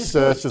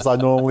researched as I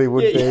normally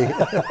would be.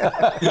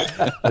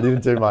 I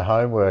didn't do my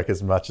homework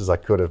as much as I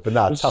could have. But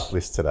no, tough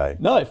list today.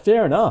 No,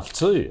 fair enough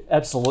too.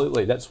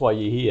 Absolutely. That's why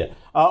you're here.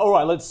 All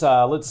right, let's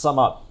sum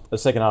up the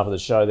second half of the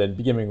show then,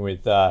 beginning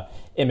with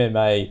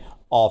MMA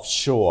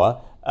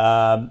Offshore.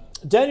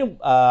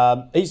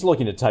 Daniel, he's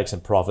looking to take some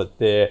profit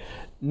there,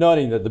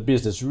 noting that the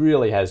business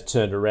really has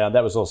turned around.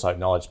 That was also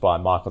acknowledged by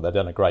Michael. They've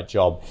done a great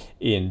job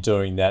in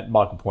doing that.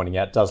 Michael pointing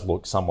out it does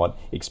look somewhat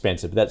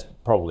expensive, but that's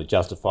probably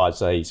justified,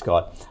 so he's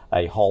got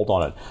a hold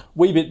on it.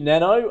 Weebit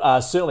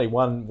Nano, certainly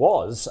one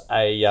was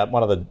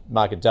one of the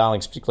market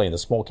darlings, particularly in the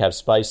small cap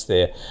space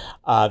there,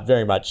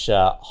 very much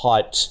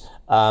hyped.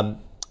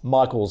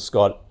 Michael's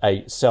got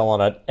a sell on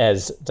it,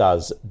 as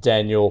does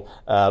Daniel,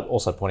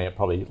 also pointing out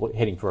probably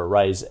heading for a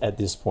raise at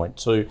this point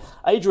too.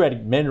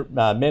 Adriatic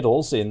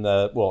Metals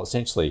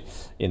essentially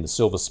in the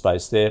silver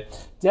space there.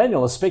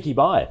 Daniel, a specky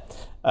buy,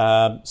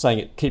 saying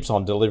it keeps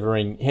on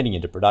delivering, heading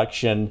into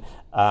production.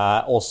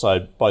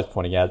 Also both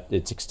pointing out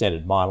its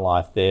extended mine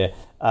life there,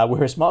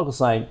 whereas Michael's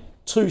saying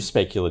too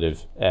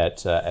speculative at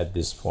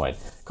this point.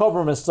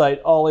 Cobram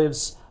Estate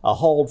Olives, a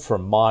hold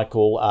from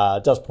Michael,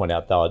 does point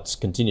out though it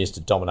continues to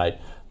dominate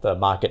the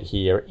market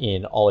here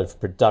in olive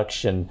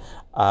production.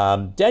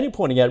 Daniel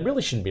pointing out it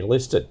really shouldn't be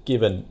listed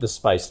given the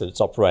space that it's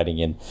operating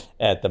in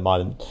at the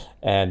moment,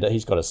 and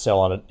he's got a sell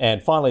on it.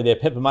 And finally there,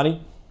 Pepper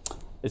Money,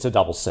 it's a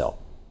double sell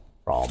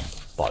from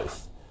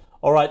both.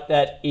 All right,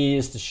 that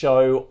is the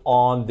show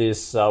on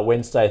this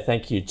Wednesday.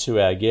 Thank you to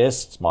our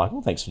guests.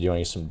 Michael, thanks for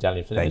joining us from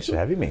Daniel Financial. Thanks for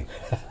having me.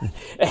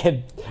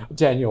 And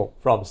Daniel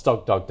from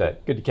Stock Doctor.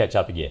 Good to catch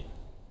up again.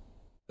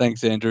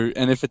 Thanks, Andrew.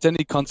 And if it's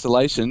any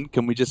consolation,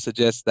 can we just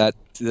suggest that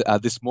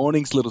this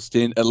morning's little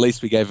stint, at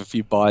least we gave a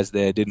few buys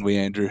there, didn't we,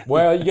 Andrew?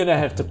 Well, you're going to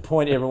have to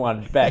point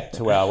everyone back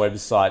to our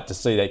website to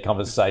see that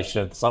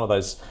conversation. Some of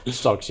those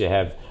stocks you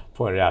have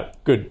pointed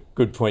out. Good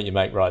point you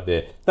make right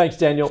there. Thanks,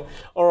 Daniel.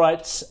 All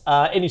right,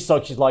 any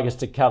stocks you'd like us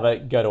to cover,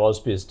 go to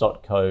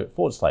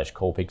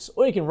ausbiz.co/callpicks,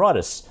 or you can write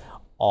us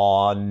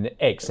on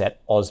X at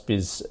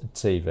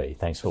AusbizTV.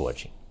 Thanks for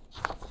watching.